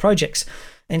projects.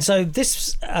 And so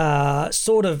this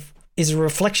sort of is a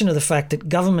reflection of the fact that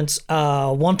governments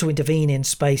want to intervene in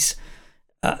space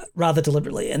rather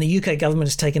deliberately. And the UK government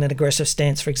has taken an aggressive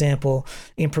stance, for example,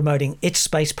 in promoting its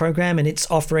space program, and it's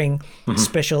offering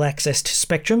special access to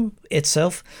spectrum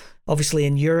itself. Obviously,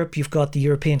 in Europe, you've got the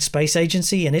European Space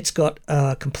Agency, and it's got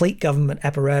a complete government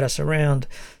apparatus around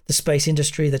the space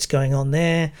industry that's going on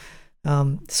there.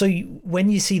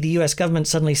 When you see the US government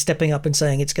suddenly stepping up and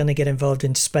saying it's going to get involved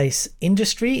in space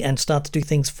industry and start to do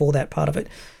things for that part of it,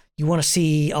 you want to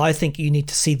see, I think you need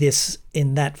to see this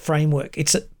in that framework.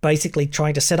 It's basically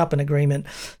trying to set up an agreement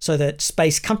so that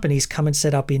space companies come and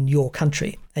set up in your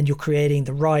country, and you're creating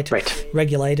the right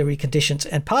regulatory conditions.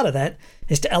 And part of that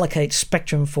is to allocate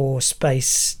spectrum for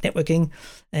space networking.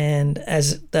 And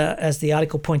as the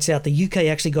article points out, the UK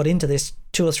actually got into this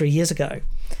 2 or 3 years ago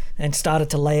and started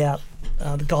to lay out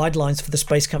the guidelines for the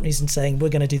space companies and saying, we're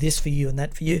going to do this for you and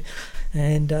that for you.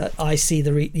 And I see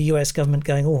the US government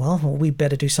going, oh, well, we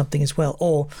better do something as well.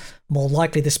 Or more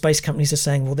likely, the space companies are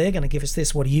saying, well, they're going to give us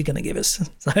this. What are you going to give us?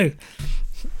 So,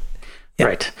 yeah.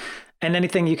 Right. And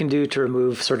anything you can do to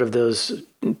remove sort of those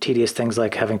tedious things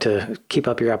like having to keep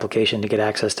up your application to get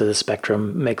access to the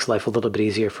spectrum makes life a little bit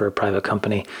easier for a private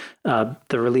company. The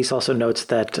release also notes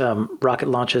that rocket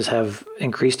launches have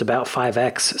increased about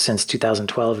 5x since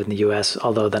 2012 in the US,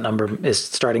 although that number is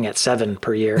starting at 7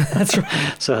 per year. That's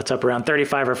right. So it's up around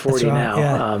 35 or 40 now.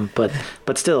 Yeah.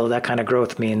 But still, that kind of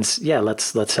growth means,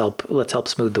 let's help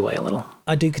smooth the way a little.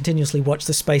 I do continuously watch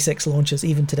the SpaceX launches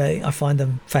even today. I find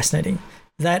them fascinating.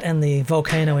 That and the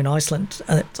volcano in Iceland,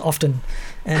 it's often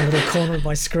in a little corner of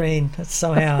my screen. It's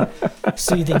somehow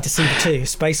soothing to see the two,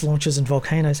 space launches and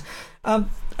volcanoes. I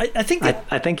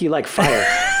think you like fire.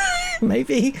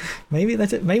 Maybe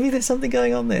that's it. Maybe there's something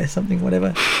going on there,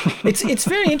 whatever. It's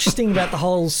very interesting about the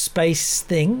whole space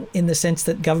thing in the sense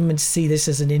that governments see this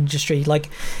as an industry. Like,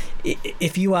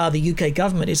 if you are the UK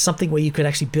government, it's something where you could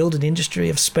actually build an industry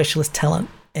of specialist talent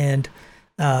and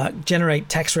generate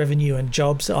tax revenue and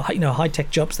jobs, or high-tech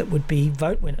jobs that would be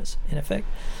vote winners in effect.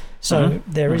 So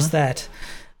there is that.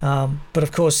 But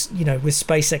of course, with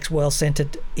SpaceX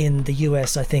well-centered in the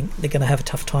US, I think they're going to have a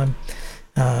tough time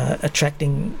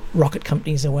attracting rocket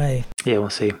companies away. Yeah,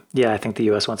 we'll see. Yeah, I think the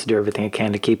US wants to do everything it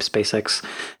can to keep SpaceX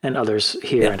and others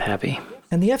here and happy.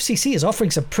 And the FCC is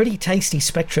offering some pretty tasty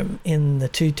spectrum in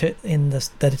that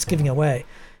it's giving away.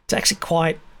 It's actually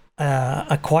quite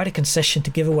a concession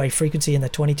to give away frequency in the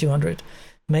 2200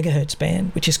 megahertz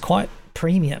band, which is quite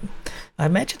premium. I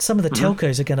imagine some of the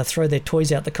telcos are going to throw their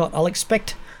toys out the cot. I'll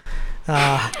expect,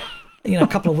 a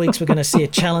couple of weeks we're going to see a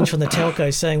challenge from the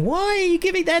telcos saying, "Why are you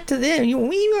giving that to them?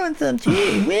 We want them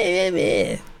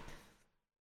too."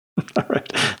 All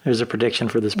right, there's a prediction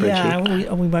for the spreadsheet.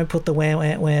 Yeah, we won't put the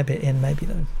wah bit in, maybe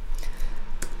though.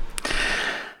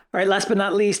 All right, last but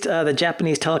not least, the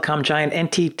Japanese telecom giant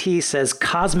NTT says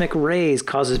cosmic rays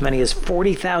cause as many as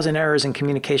 40,000 errors in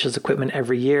communications equipment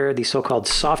every year. These so-called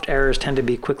soft errors tend to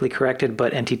be quickly corrected,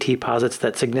 but NTT posits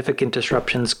that significant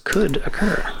disruptions could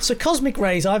occur. So cosmic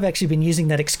rays, I've actually been using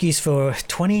that excuse for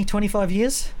 20, 25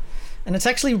 years, and it's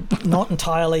actually not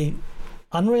entirely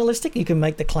unrealistic. You can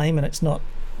make the claim and it's not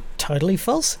totally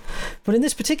false, but in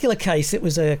this particular case it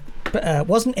was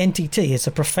wasn't NTT. It's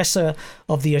a professor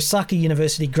of the Osaka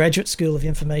University Graduate School of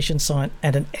Information Science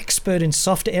and an expert in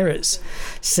soft errors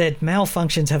said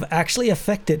malfunctions have actually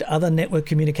affected other network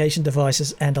communication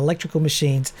devices and electrical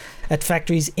machines at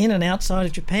factories in and outside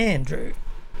of Japan, Drew.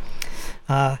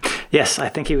 Yes, I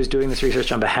think he was doing this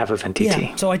research on behalf of NTT.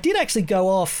 Yeah, so I did actually go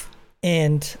off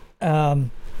and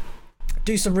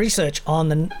do some research on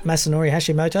the Masanori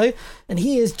Hashimoto, and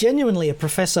he is genuinely a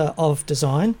professor of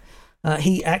design.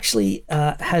 He actually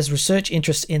has research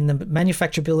interests in the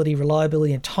manufacturability,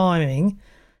 reliability, and timing,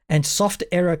 and soft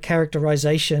error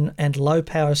characterization and low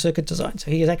power circuit design.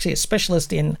 So he is actually a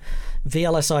specialist in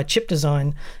VLSI chip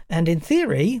design, and in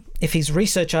theory, if his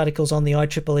research articles on the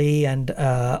IEEE and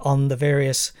on the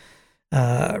various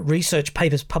research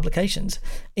papers publications,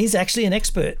 he's actually an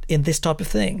expert in this type of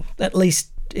thing, at least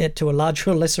to a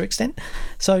larger or lesser extent.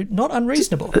 So not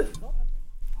unreasonable.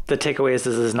 The takeaway is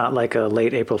this is not like a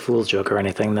late April Fool's joke or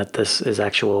anything, that this is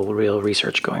actual real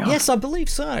research going on. Yes, I believe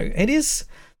so. It is.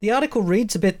 The article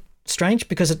reads a bit strange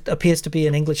because it appears to be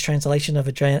an English translation of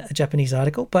a Japanese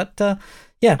article. But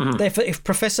if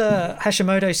Professor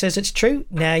Hashimoto says it's true,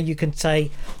 now you can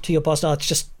say to your boss, it's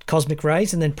just cosmic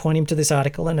rays, and then point him to this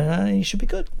article, and you should be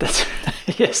good.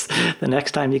 Yes. The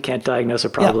next time you can't diagnose a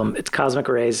problem, it's cosmic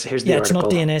rays. Here's the article. Yeah,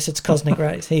 it's not DNS, it's cosmic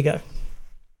rays. Here you go.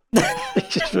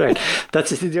 Right.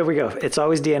 There we go. It's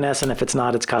always DNS, and if it's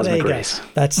not, it's cosmic rays. Go.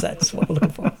 That's what we're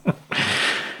looking for.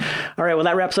 All right, well,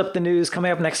 that wraps up the news.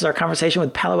 Coming up next is our conversation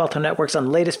with Palo Alto Networks on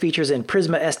the latest features in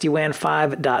Prisma SD-WAN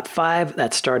 5.5.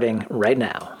 That's starting right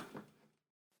now.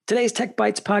 Today's Tech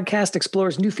Bytes podcast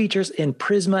explores new features in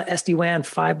Prisma SD-WAN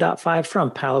 5.5 from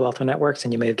Palo Alto Networks.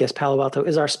 And you may have guessed Palo Alto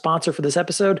is our sponsor for this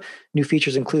episode. New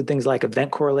features include things like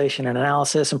event correlation and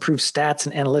analysis, improved stats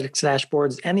and analytics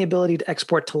dashboards, and the ability to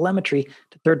export telemetry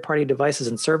to third-party devices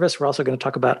and service. We're also going to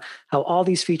talk about how all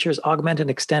these features augment and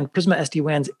extend Prisma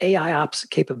SD-WAN's AIOps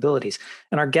capabilities.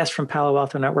 And our guest from Palo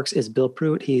Alto Networks is Bill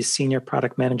Pruitt. He's Senior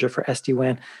Product Manager for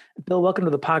SD-WAN. Bill, welcome to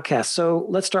the podcast. So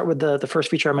let's start with the first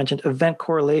feature I mentioned, event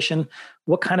correlation.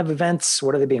 What kind of events?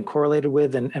 What are they being correlated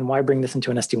with? And why bring this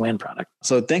into an SD-WAN product?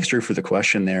 So thanks, Drew, for the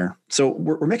question there. So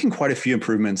we're making quite a few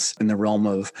improvements in the realm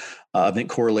of event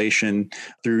correlation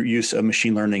through use of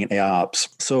machine learning and AIOps.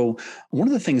 So one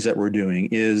of the things that we're doing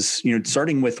is,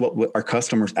 starting with what our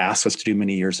customers asked us to do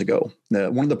many years ago.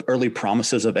 One of the early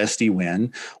promises of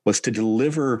SD-WAN was to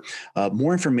deliver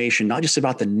more information, not just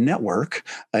about the network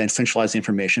and centralize the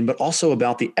information, but also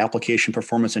about the application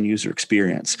performance and user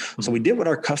experience. Mm-hmm. So we did what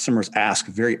our customers asked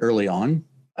very early on.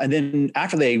 And then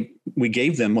after we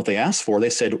gave them what they asked for,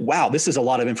 they said, wow, this is a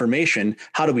lot of information.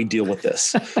 How do we deal with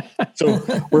this? So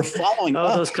we're following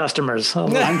up. Those customers. Oh.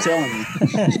 I'm telling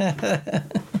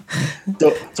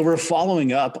you. So we're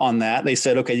following up on that. They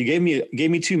said, okay, you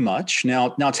gave me too much. Now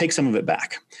take some of it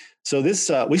back. So this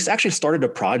we actually started a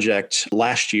project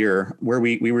last year where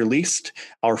we released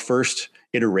our first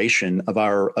iteration of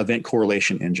our event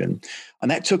correlation engine. And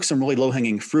that took some really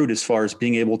low-hanging fruit as far as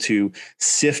being able to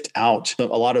sift out a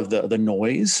lot of the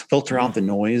noise, filter out the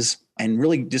noise, and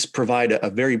really just provide a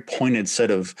very pointed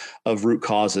set of root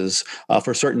causes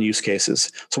for certain use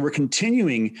cases. So we're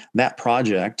continuing that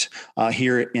project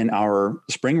here in our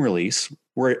spring release.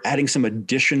 We're adding some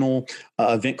additional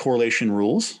event correlation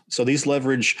rules. So these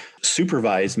leverage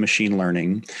supervised machine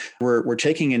learning. We're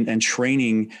taking and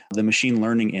training the machine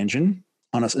learning engine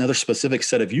on another specific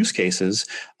set of use cases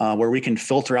where we can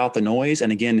filter out the noise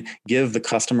and, again, give the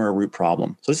customer a root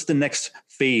problem. So this is the next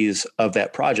phase of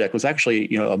that project. It was actually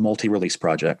a multi-release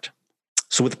project.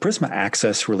 So with Prisma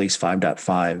Access Release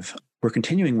 5.5, we're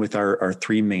continuing with our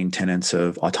three main tenets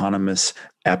of autonomous,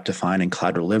 app-defined, and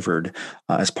cloud-delivered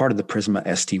as part of the Prisma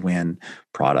SD-WAN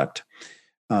product.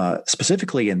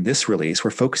 Specifically in this release,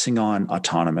 we're focusing on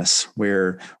autonomous,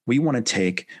 where we want to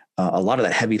take a lot of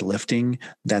that heavy lifting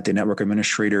that the network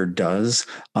administrator does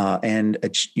and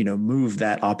move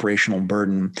that operational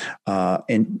burden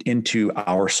into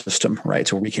our system, right?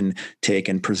 So we can take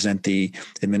and present the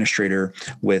administrator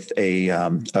with a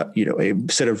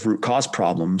set of root cause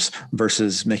problems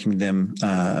versus making them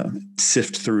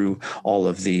sift through all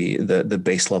of the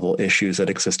base level issues that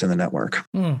exist in the network.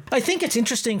 I think it's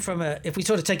interesting if we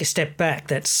sort of take a step back,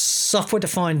 that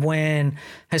software-defined WAN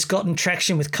has gotten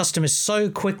traction with customers so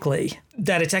quickly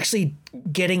that it's actually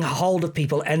getting a hold of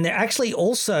people. And they're actually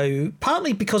also,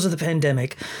 partly because of the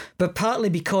pandemic, but partly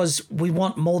because we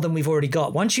want more than we've already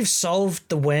got. Once you've solved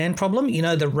the WAN problem,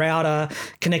 the router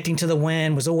connecting to the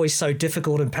WAN was always so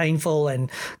difficult and painful and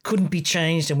couldn't be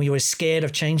changed, and we were scared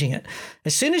of changing it.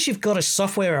 As soon as you've got a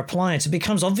software appliance, it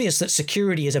becomes obvious that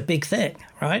security is a big thing,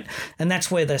 right? And that's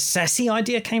where the SASE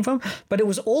idea came from. But it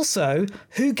was also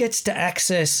who gets to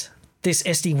access this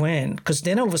SD-WAN, because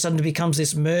then all of a sudden it becomes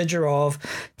this merger of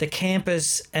the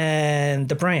campus and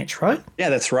the branch, right?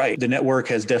 Yeah, that's right. The network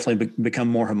has definitely become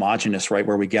more homogeneous, right,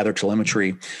 where we gather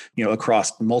telemetry,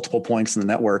 across multiple points in the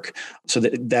network. So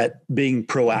that being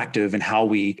proactive in how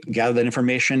we gather that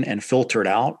information and filter it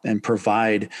out and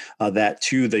provide that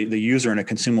to the user in a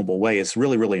consumable way is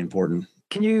really, really important.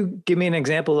 Can you give me an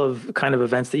example of kind of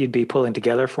events that you'd be pulling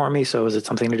together for me? So is it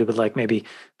something to do with like maybe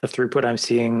the throughput I'm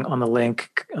seeing on the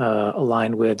link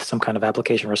aligned with some kind of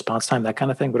application response time, that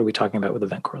kind of thing? What are we talking about with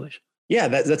event correlation? Yeah,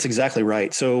 that's exactly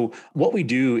right. So what we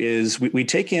do is we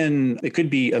take in, it could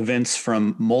be events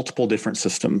from multiple different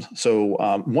systems. So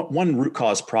one root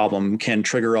cause problem can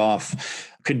trigger off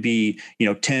could be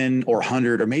 10 or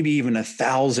 100 or maybe even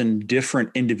 1,000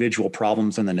 different individual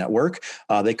problems in the network.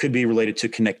 They could be related to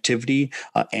connectivity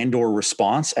and or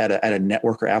response at a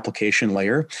network or application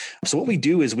layer. So what we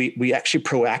do is we actually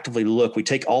proactively look. We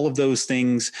take all of those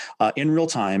things in real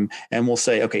time, and we'll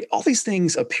say, okay, all these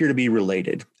things appear to be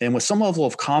related. And with some level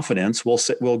of confidence,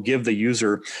 we'll give the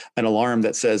user an alarm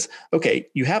that says, okay,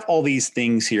 you have all these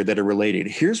things here that are related.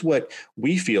 Here's what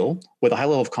we feel with a high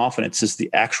level of confidence is the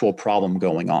actual problem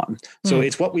going on. So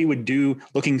it's what we would do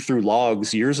looking through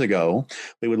logs years ago.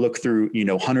 We would look through,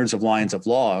 hundreds of lines of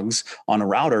logs on a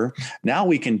router. Now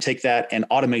we can take that and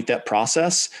automate that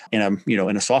process in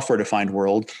a software defined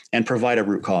world and provide a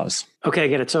root cause. Okay, I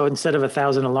get it. So instead of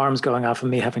 1,000 alarms going off of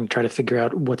me having to try to figure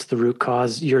out what's the root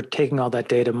cause, you're taking all that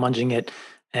data, munging it,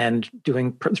 and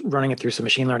running it through some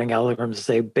machine learning algorithms to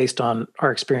say, based on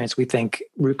our experience, we think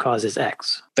root cause is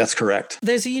X. That's correct.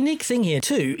 There's a unique thing here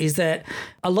too, is that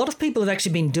a lot of people have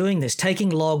actually been doing this, taking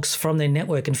logs from their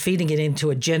network and feeding it into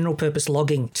a general purpose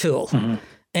logging tool. Mm-hmm.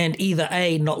 And either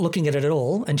A, not looking at it at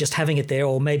all and just having it there,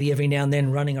 or maybe every now and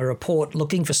then running a report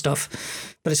looking for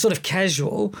stuff, but it's sort of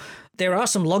casual. There are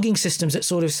some logging systems that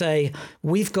sort of say,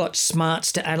 we've got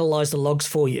smarts to analyze the logs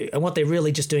for you. And what they're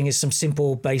really just doing is some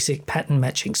simple basic pattern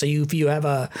matching. So if you have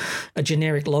a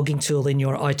generic logging tool in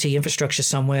your IT infrastructure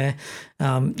somewhere,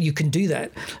 you can do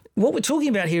that. What we're talking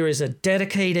about here is a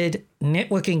dedicated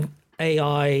networking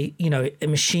AI, a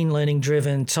machine learning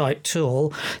driven type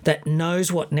tool that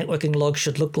knows what networking logs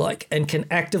should look like and can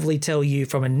actively tell you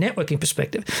from a networking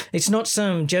perspective. It's not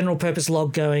some general purpose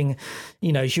log going,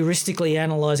 heuristically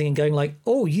analyzing and going like,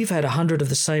 oh, you've had 100 of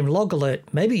the same log alert.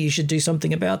 Maybe you should do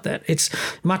something about that. It's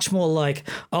much more like,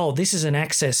 oh, this is an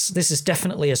access. This is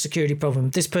definitely a security problem.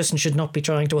 This person should not be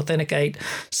trying to authenticate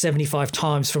 75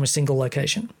 times from a single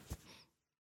location.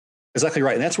 Exactly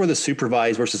right. And that's where the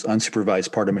supervised versus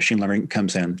unsupervised part of machine learning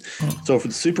comes in. So for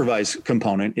the supervised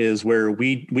component is where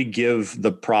we give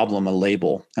the problem a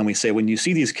label and we say, when you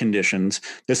see these conditions,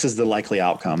 this is the likely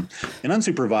outcome. And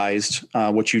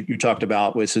unsupervised, what you talked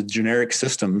about was the generic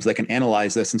systems that can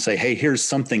analyze this and say, hey, here's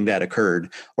something that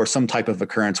occurred or some type of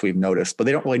occurrence we've noticed, but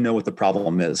they don't really know what the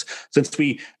problem is. Since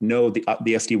we know the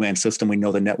SD-WAN system, we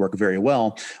know the network very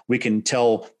well, we can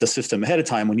tell the system ahead of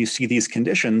time, when you see these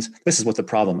conditions, this is what the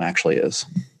problem actually is.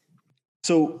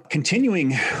 So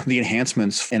continuing the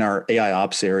enhancements in our AI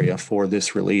ops area for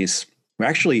this release, we're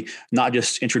actually not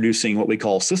just introducing what we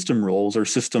call system rules or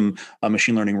system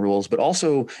machine learning rules, but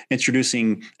also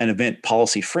introducing an event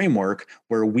policy framework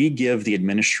where we give the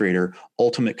administrator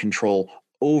ultimate control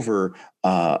over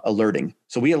alerting.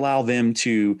 So we allow them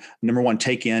to, number one,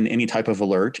 take in any type of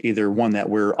alert, either one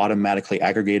that we're automatically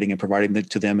aggregating and providing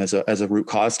to them as a root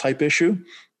cause type issue,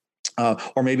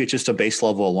 or maybe it's just a base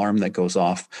level alarm that goes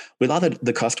off. We allow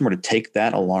the customer to take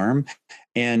that alarm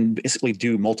and basically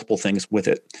do multiple things with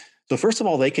it. So first of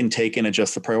all, they can take and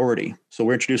adjust the priority. So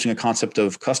we're introducing a concept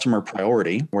of customer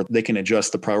priority, where they can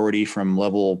adjust the priority from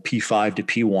level P5 to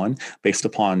P1 based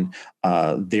upon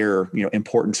their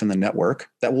importance in the network.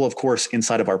 That will, of course,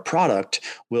 inside of our product,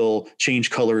 will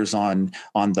change colors on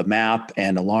the map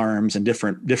and alarms and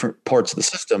different parts of the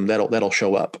system that'll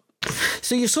show up.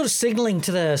 So you're sort of signaling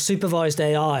to the supervised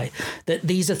AI that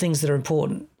these are things that are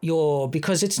important.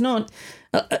 Because it's not.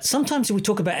 Sometimes we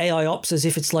talk about AI ops as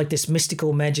if it's like this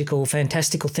mystical, magical,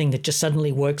 fantastical thing that just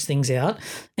suddenly works things out.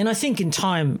 And I think in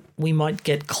time we might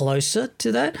get closer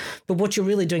to that. But what you're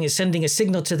really doing is sending a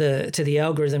signal to the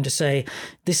algorithm to say,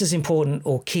 this is important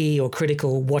or key or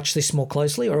critical. Watch this more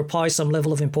closely, or apply some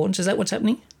level of importance. Is that what's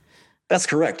happening? That's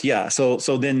correct. Yeah. So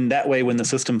then that way, when the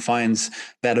system finds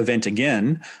that event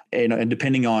again, and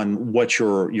depending on what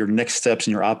your next steps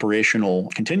in your operational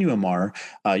continuum are,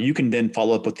 you can then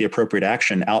follow up with the appropriate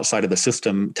action outside of the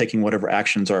system, taking whatever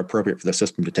actions are appropriate for the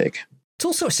system to take. It's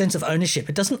also a sense of ownership.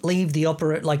 It doesn't leave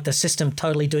the system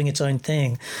totally doing its own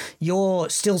thing. You're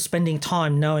still spending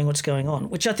time knowing what's going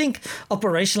on, which I think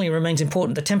operationally remains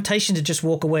important. The temptation to just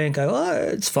walk away and go, oh,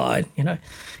 it's fine.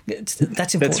 That's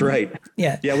important. That's right.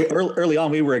 Yeah. Yeah. Early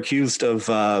on, we were accused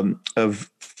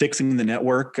of fixing the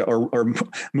network or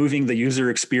moving the user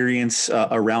experience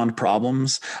around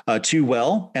problems too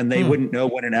well, and they wouldn't know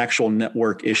when an actual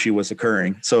network issue was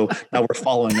occurring. So now we're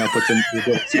following up with the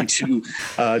ability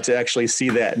to actually see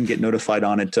that and get notified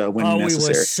on it when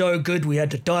necessary. We were so good we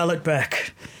had to dial it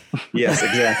back. Yes,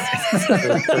 exactly.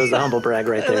 That was the humble brag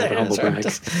right there. The humble brag.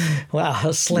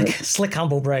 Wow, slick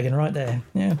humble bragging right there.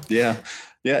 Yeah. Yeah.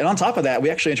 Yeah, and on top of that, we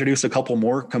actually introduced a couple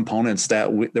more components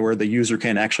where the user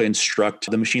can actually instruct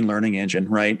the machine learning engine,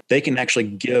 right? They can actually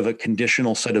give a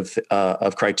conditional set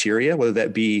of criteria, whether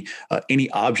that be any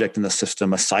object in the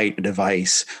system, a site, a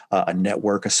device, a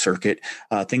network, a circuit,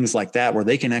 things like that, where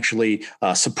they can actually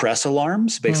suppress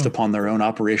alarms based upon their own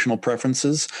operational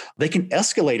preferences. They can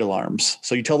escalate alarms.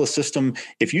 So you tell the system,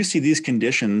 if you see these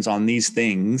conditions on these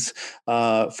things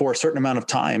for a certain amount of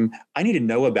time, I need to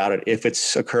know about it if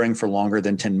it's occurring for longer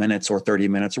than 10 minutes or 30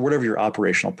 minutes or whatever your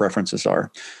operational preferences are.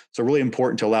 So really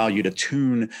important to allow you to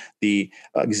tune the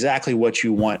exactly what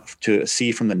you want to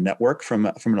see from the network from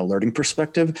an alerting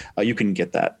perspective. You can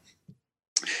get that.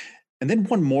 And then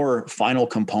one more final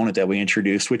component that we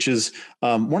introduced, which is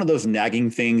one of those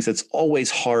nagging things that's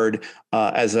always hard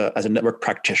as a network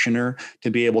practitioner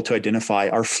to be able to identify,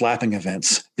 are flapping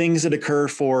events, things that occur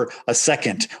for a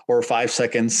second or 5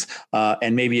 seconds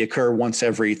and maybe occur once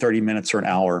every 30 minutes or an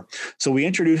hour. So we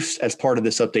introduced, as part of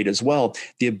this update as well,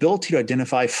 the ability to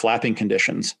identify flapping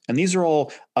conditions. And these are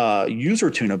all user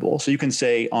tunable. So you can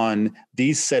say on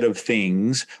these set of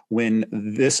things, when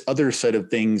this other set of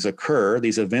things occur,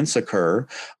 these events occur,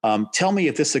 tell me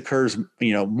if this occurs,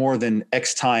 more than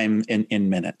X time in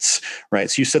minutes, right?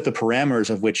 So you set the parameters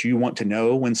of which you want to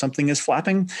know when something is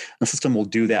flapping. The system will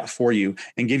do that for you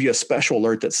and give you a special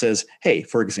alert that says, hey,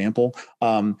 for example,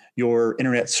 your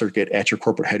internet circuit at your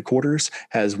corporate headquarters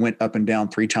has went up and down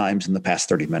 3 times in the past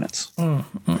 30 minutes.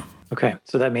 Mm-hmm. Okay,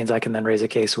 so that means I can then raise a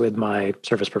case with my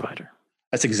service provider.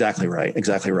 That's exactly right.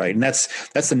 Exactly right. And that's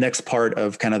the next part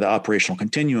of kind of the operational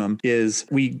continuum is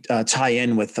we tie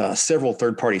in with several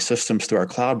third-party systems through our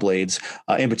CloudBlades.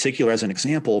 In particular, as an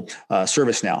example,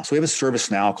 ServiceNow. So we have a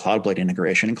ServiceNow CloudBlade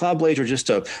integration. And CloudBlades are just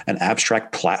an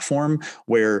abstract platform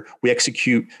where we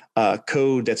execute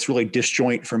code that's really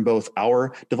disjoint from both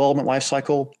our development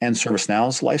lifecycle and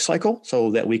ServiceNow's lifecycle,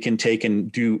 so that we can take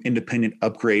and do independent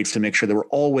upgrades to make sure that we're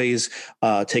always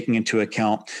taking into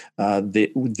account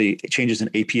the changes in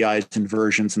APIs and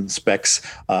versions and specs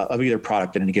of either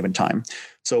product at any given time.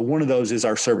 So one of those is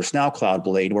our ServiceNow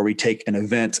CloudBlade, where we take an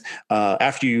event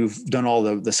after you've done all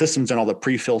the systems and all the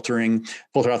pre-filtering,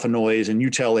 filter out the noise, and you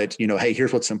tell it, hey,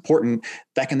 here's what's important.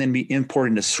 That can then be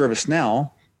imported into ServiceNow,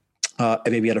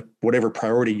 maybe at whatever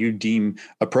priority you deem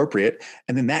appropriate.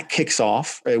 And then that kicks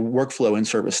off a workflow in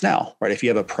ServiceNow, right? If you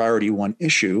have a priority 1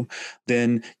 issue,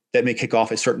 then that may kick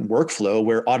off a certain workflow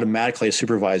where automatically a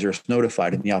supervisor is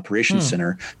notified in the operations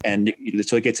center. And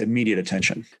so it gets immediate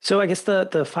attention. So I guess the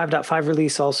 5.5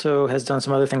 release also has done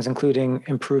some other things, including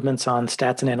improvements on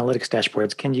stats and analytics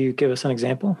dashboards. Can you give us an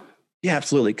example? Yeah,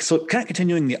 absolutely. So kind of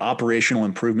continuing the operational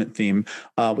improvement theme,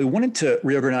 we wanted to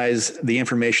reorganize the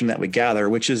information that we gather,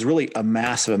 which is really a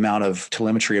massive amount of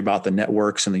telemetry about the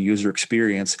networks and the user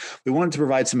experience. We wanted to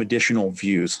provide some additional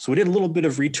views. So we did a little bit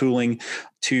of retooling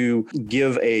to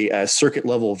give a circuit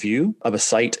level view of a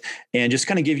site and just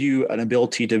kind of give you an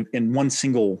ability to, in one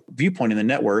single viewpoint in the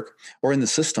network or in the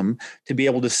system, to be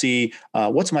able to see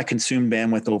what's my consumed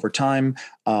bandwidth over time,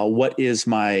 what is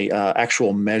my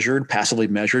actual passively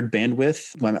measured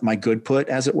bandwidth, my good put,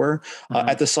 as it were,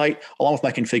 at the site, along with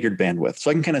my configured bandwidth.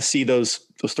 So I can kind of see those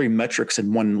 3 metrics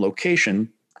in one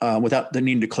location without the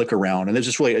need to click around. And there's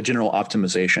just really a general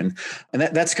optimization. And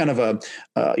that's kind of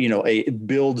it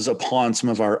builds upon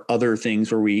some of our other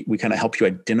things where we kind of help you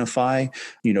identify,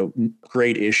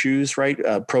 great issues, right?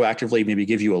 Proactively maybe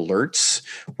give you alerts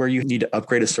where you need to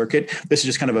upgrade a circuit. This is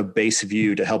just kind of a base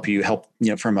view to help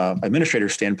from an administrator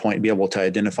standpoint, be able to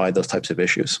identify those types of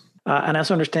issues. And I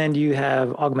also understand you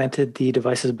have augmented the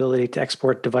device's ability to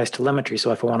export device telemetry.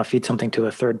 So if I want to feed something to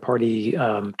a third-party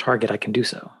target, I can do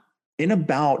so. In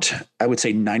about, I would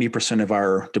say 90% of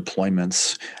our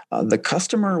deployments, the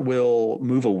customer will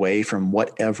move away from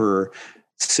whatever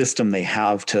system they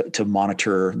have to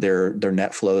monitor their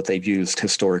net flow that they've used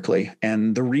historically.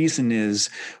 And the reason is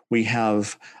we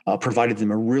have provided them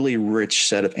a really rich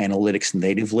set of analytics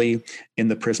natively in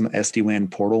the Prisma SD-WAN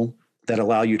portal that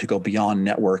allow you to go beyond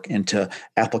network into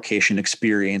application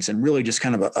experience and really just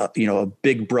kind of a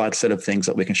big broad set of things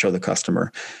that we can show the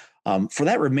customer. For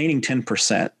that remaining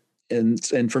 10%,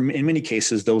 and in many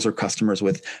cases, those are customers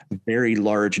with very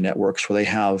large networks where they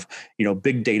have,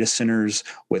 big data centers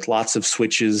with lots of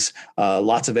switches,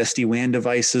 lots of SD-WAN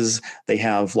devices. They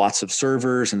have lots of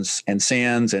servers and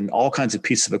SANs and all kinds of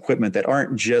pieces of equipment that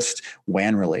aren't just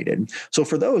WAN related. So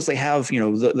for those, they have,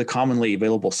 the commonly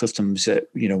available systems that,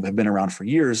 have been around for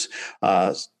years.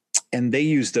 And they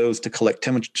use those to collect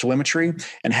telemetry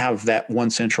and have that one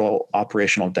central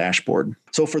operational dashboard.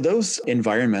 So for those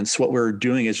environments, what we're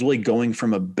doing is really going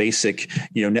from a basic,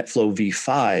 NetFlow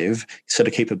v5 set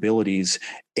of capabilities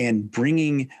and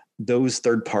bringing those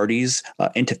third parties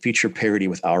into feature parity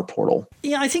with our portal.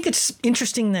 Yeah, I think it's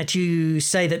interesting that you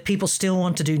say that people still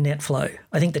want to do NetFlow.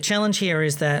 I think the challenge here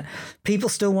is that people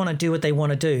still want to do what they want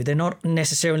to do. They're not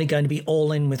necessarily going to be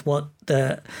all in with what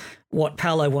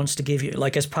Palo wants to give you.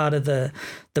 Like as part of the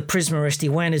Prisma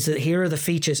SD-WAN is that here are the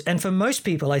features. And for most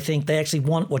people, I think they actually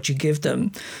want what you give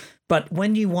them. But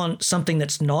when you want something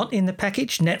that's not in the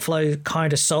package, NetFlow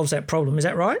kind of solves that problem. Is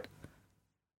that right?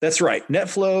 That's right.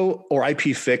 NetFlow or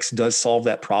IPFix does solve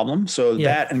that problem. So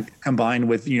that, and combined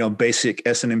with basic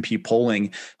SNMP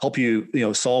polling, help you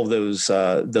solve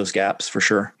those gaps for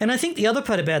sure. And I think the other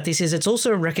part about this is it's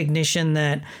also a recognition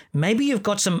that maybe you've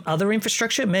got some other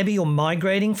infrastructure. Maybe you're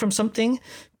migrating from something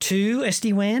to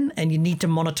SD-WAN, and you need to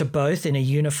monitor both in a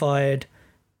unified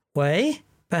way,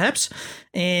 perhaps.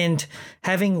 And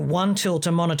having one tool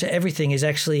to monitor everything is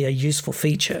actually a useful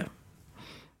feature.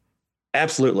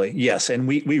 Absolutely. Yes. And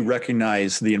we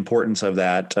recognize the importance of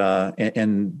that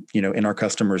in our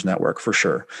customers' network for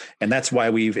sure. And that's why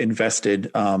we've invested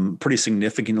pretty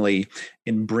significantly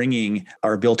in bringing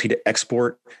our ability to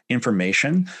export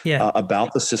information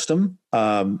about the system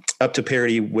up to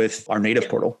parity with our native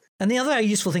portal. And the other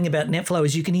useful thing about NetFlow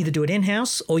is you can either do it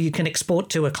in-house or you can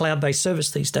export to a cloud-based service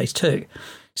these days too.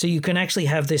 So you can actually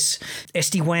have this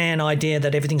SD-WAN idea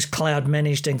that everything's cloud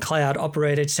managed and cloud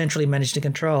operated, centrally managed and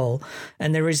control.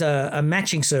 And there is a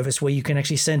matching service where you can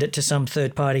actually send it to some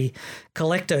third-party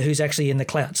collector who's actually in the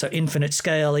cloud. So infinite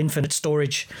scale, infinite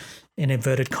storage, in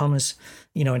inverted commas,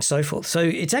 and so forth. So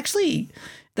it's actually,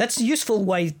 that's a useful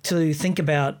way to think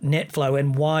about NetFlow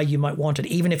and why you might want it,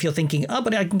 even if you're thinking,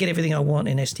 but I can get everything I want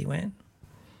in SD-WAN.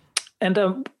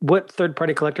 And what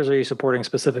third-party collectors are you supporting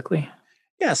specifically?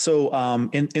 Yeah, so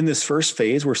in this first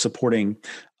phase, we're supporting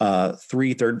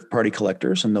 3 third-party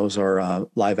collectors, and those are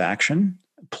Live Action,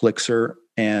 Plixer,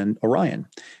 and Orion.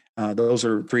 Those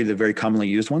are 3 of the very commonly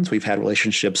used ones. We've had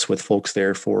relationships with folks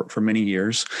there for many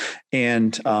years,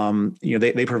 and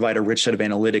they provide a rich set of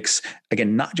analytics.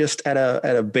 Again, not just at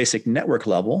a basic network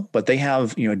level, but they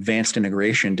have advanced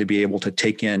integration to be able to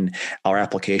take in our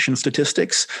application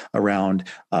statistics around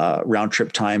round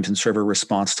trip times and server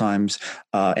response times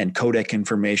and codec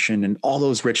information and all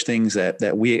those rich things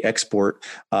that we export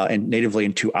and natively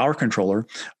into our controller.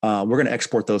 We're going to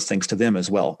export those things to them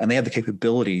as well, and they have the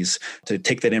capabilities to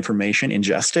take that information,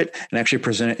 ingest it, and actually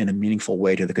present it in a meaningful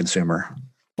way to the consumer.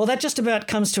 Well, that just about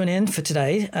comes to an end for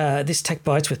today. This Tech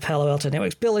Bites with Palo Alto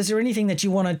Networks. Bill, is there anything that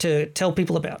you wanted to tell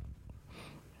people about?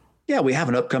 Yeah, we have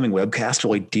an upcoming webcast,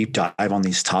 really deep dive on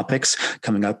these topics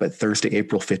coming up at Thursday,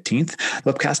 April 15th.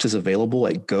 The webcast is available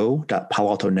at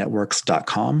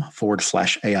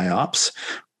go.paloaltonetworks.com/AIOps.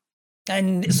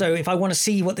 And so if I want to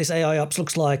see what this AI Ops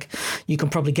looks like, you can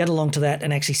probably get along to that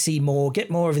and actually get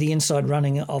more of the inside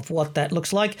running of what that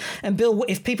looks like. And Bill,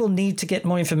 if people need to get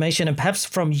more information and perhaps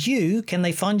from you, can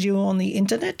they find you on the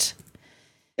internet?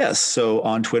 Yes. So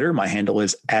on Twitter, my handle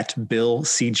is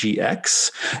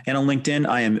 @BillCGX. And on LinkedIn,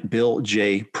 I am Bill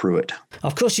J. Pruitt.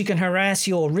 Of course, you can harass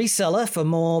your reseller for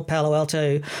more Palo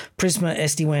Alto Prisma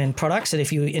SD-WAN products. And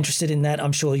if you're interested in that,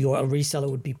 I'm sure your reseller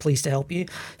would be pleased to help you.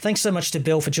 Thanks so much to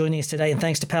Bill for joining us today. And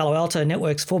thanks to Palo Alto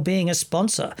Networks for being a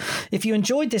sponsor. If you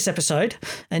enjoyed this episode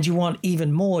and you want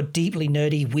even more deeply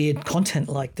nerdy, weird content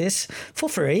like this for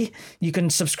free, you can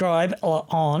subscribe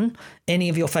on any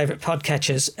of your favorite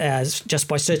podcatchers as just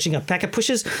by searching up Packet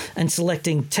Pushers and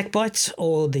selecting Tech Bites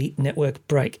or the Network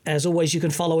Break. As always, you can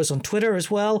follow us on Twitter as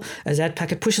well as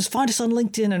 @PacketPushers. Find us on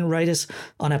LinkedIn and rate us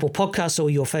on Apple Podcasts or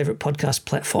your favorite podcast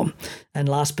platform. And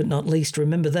last but not least,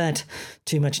 remember that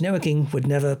too much networking would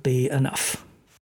never be enough.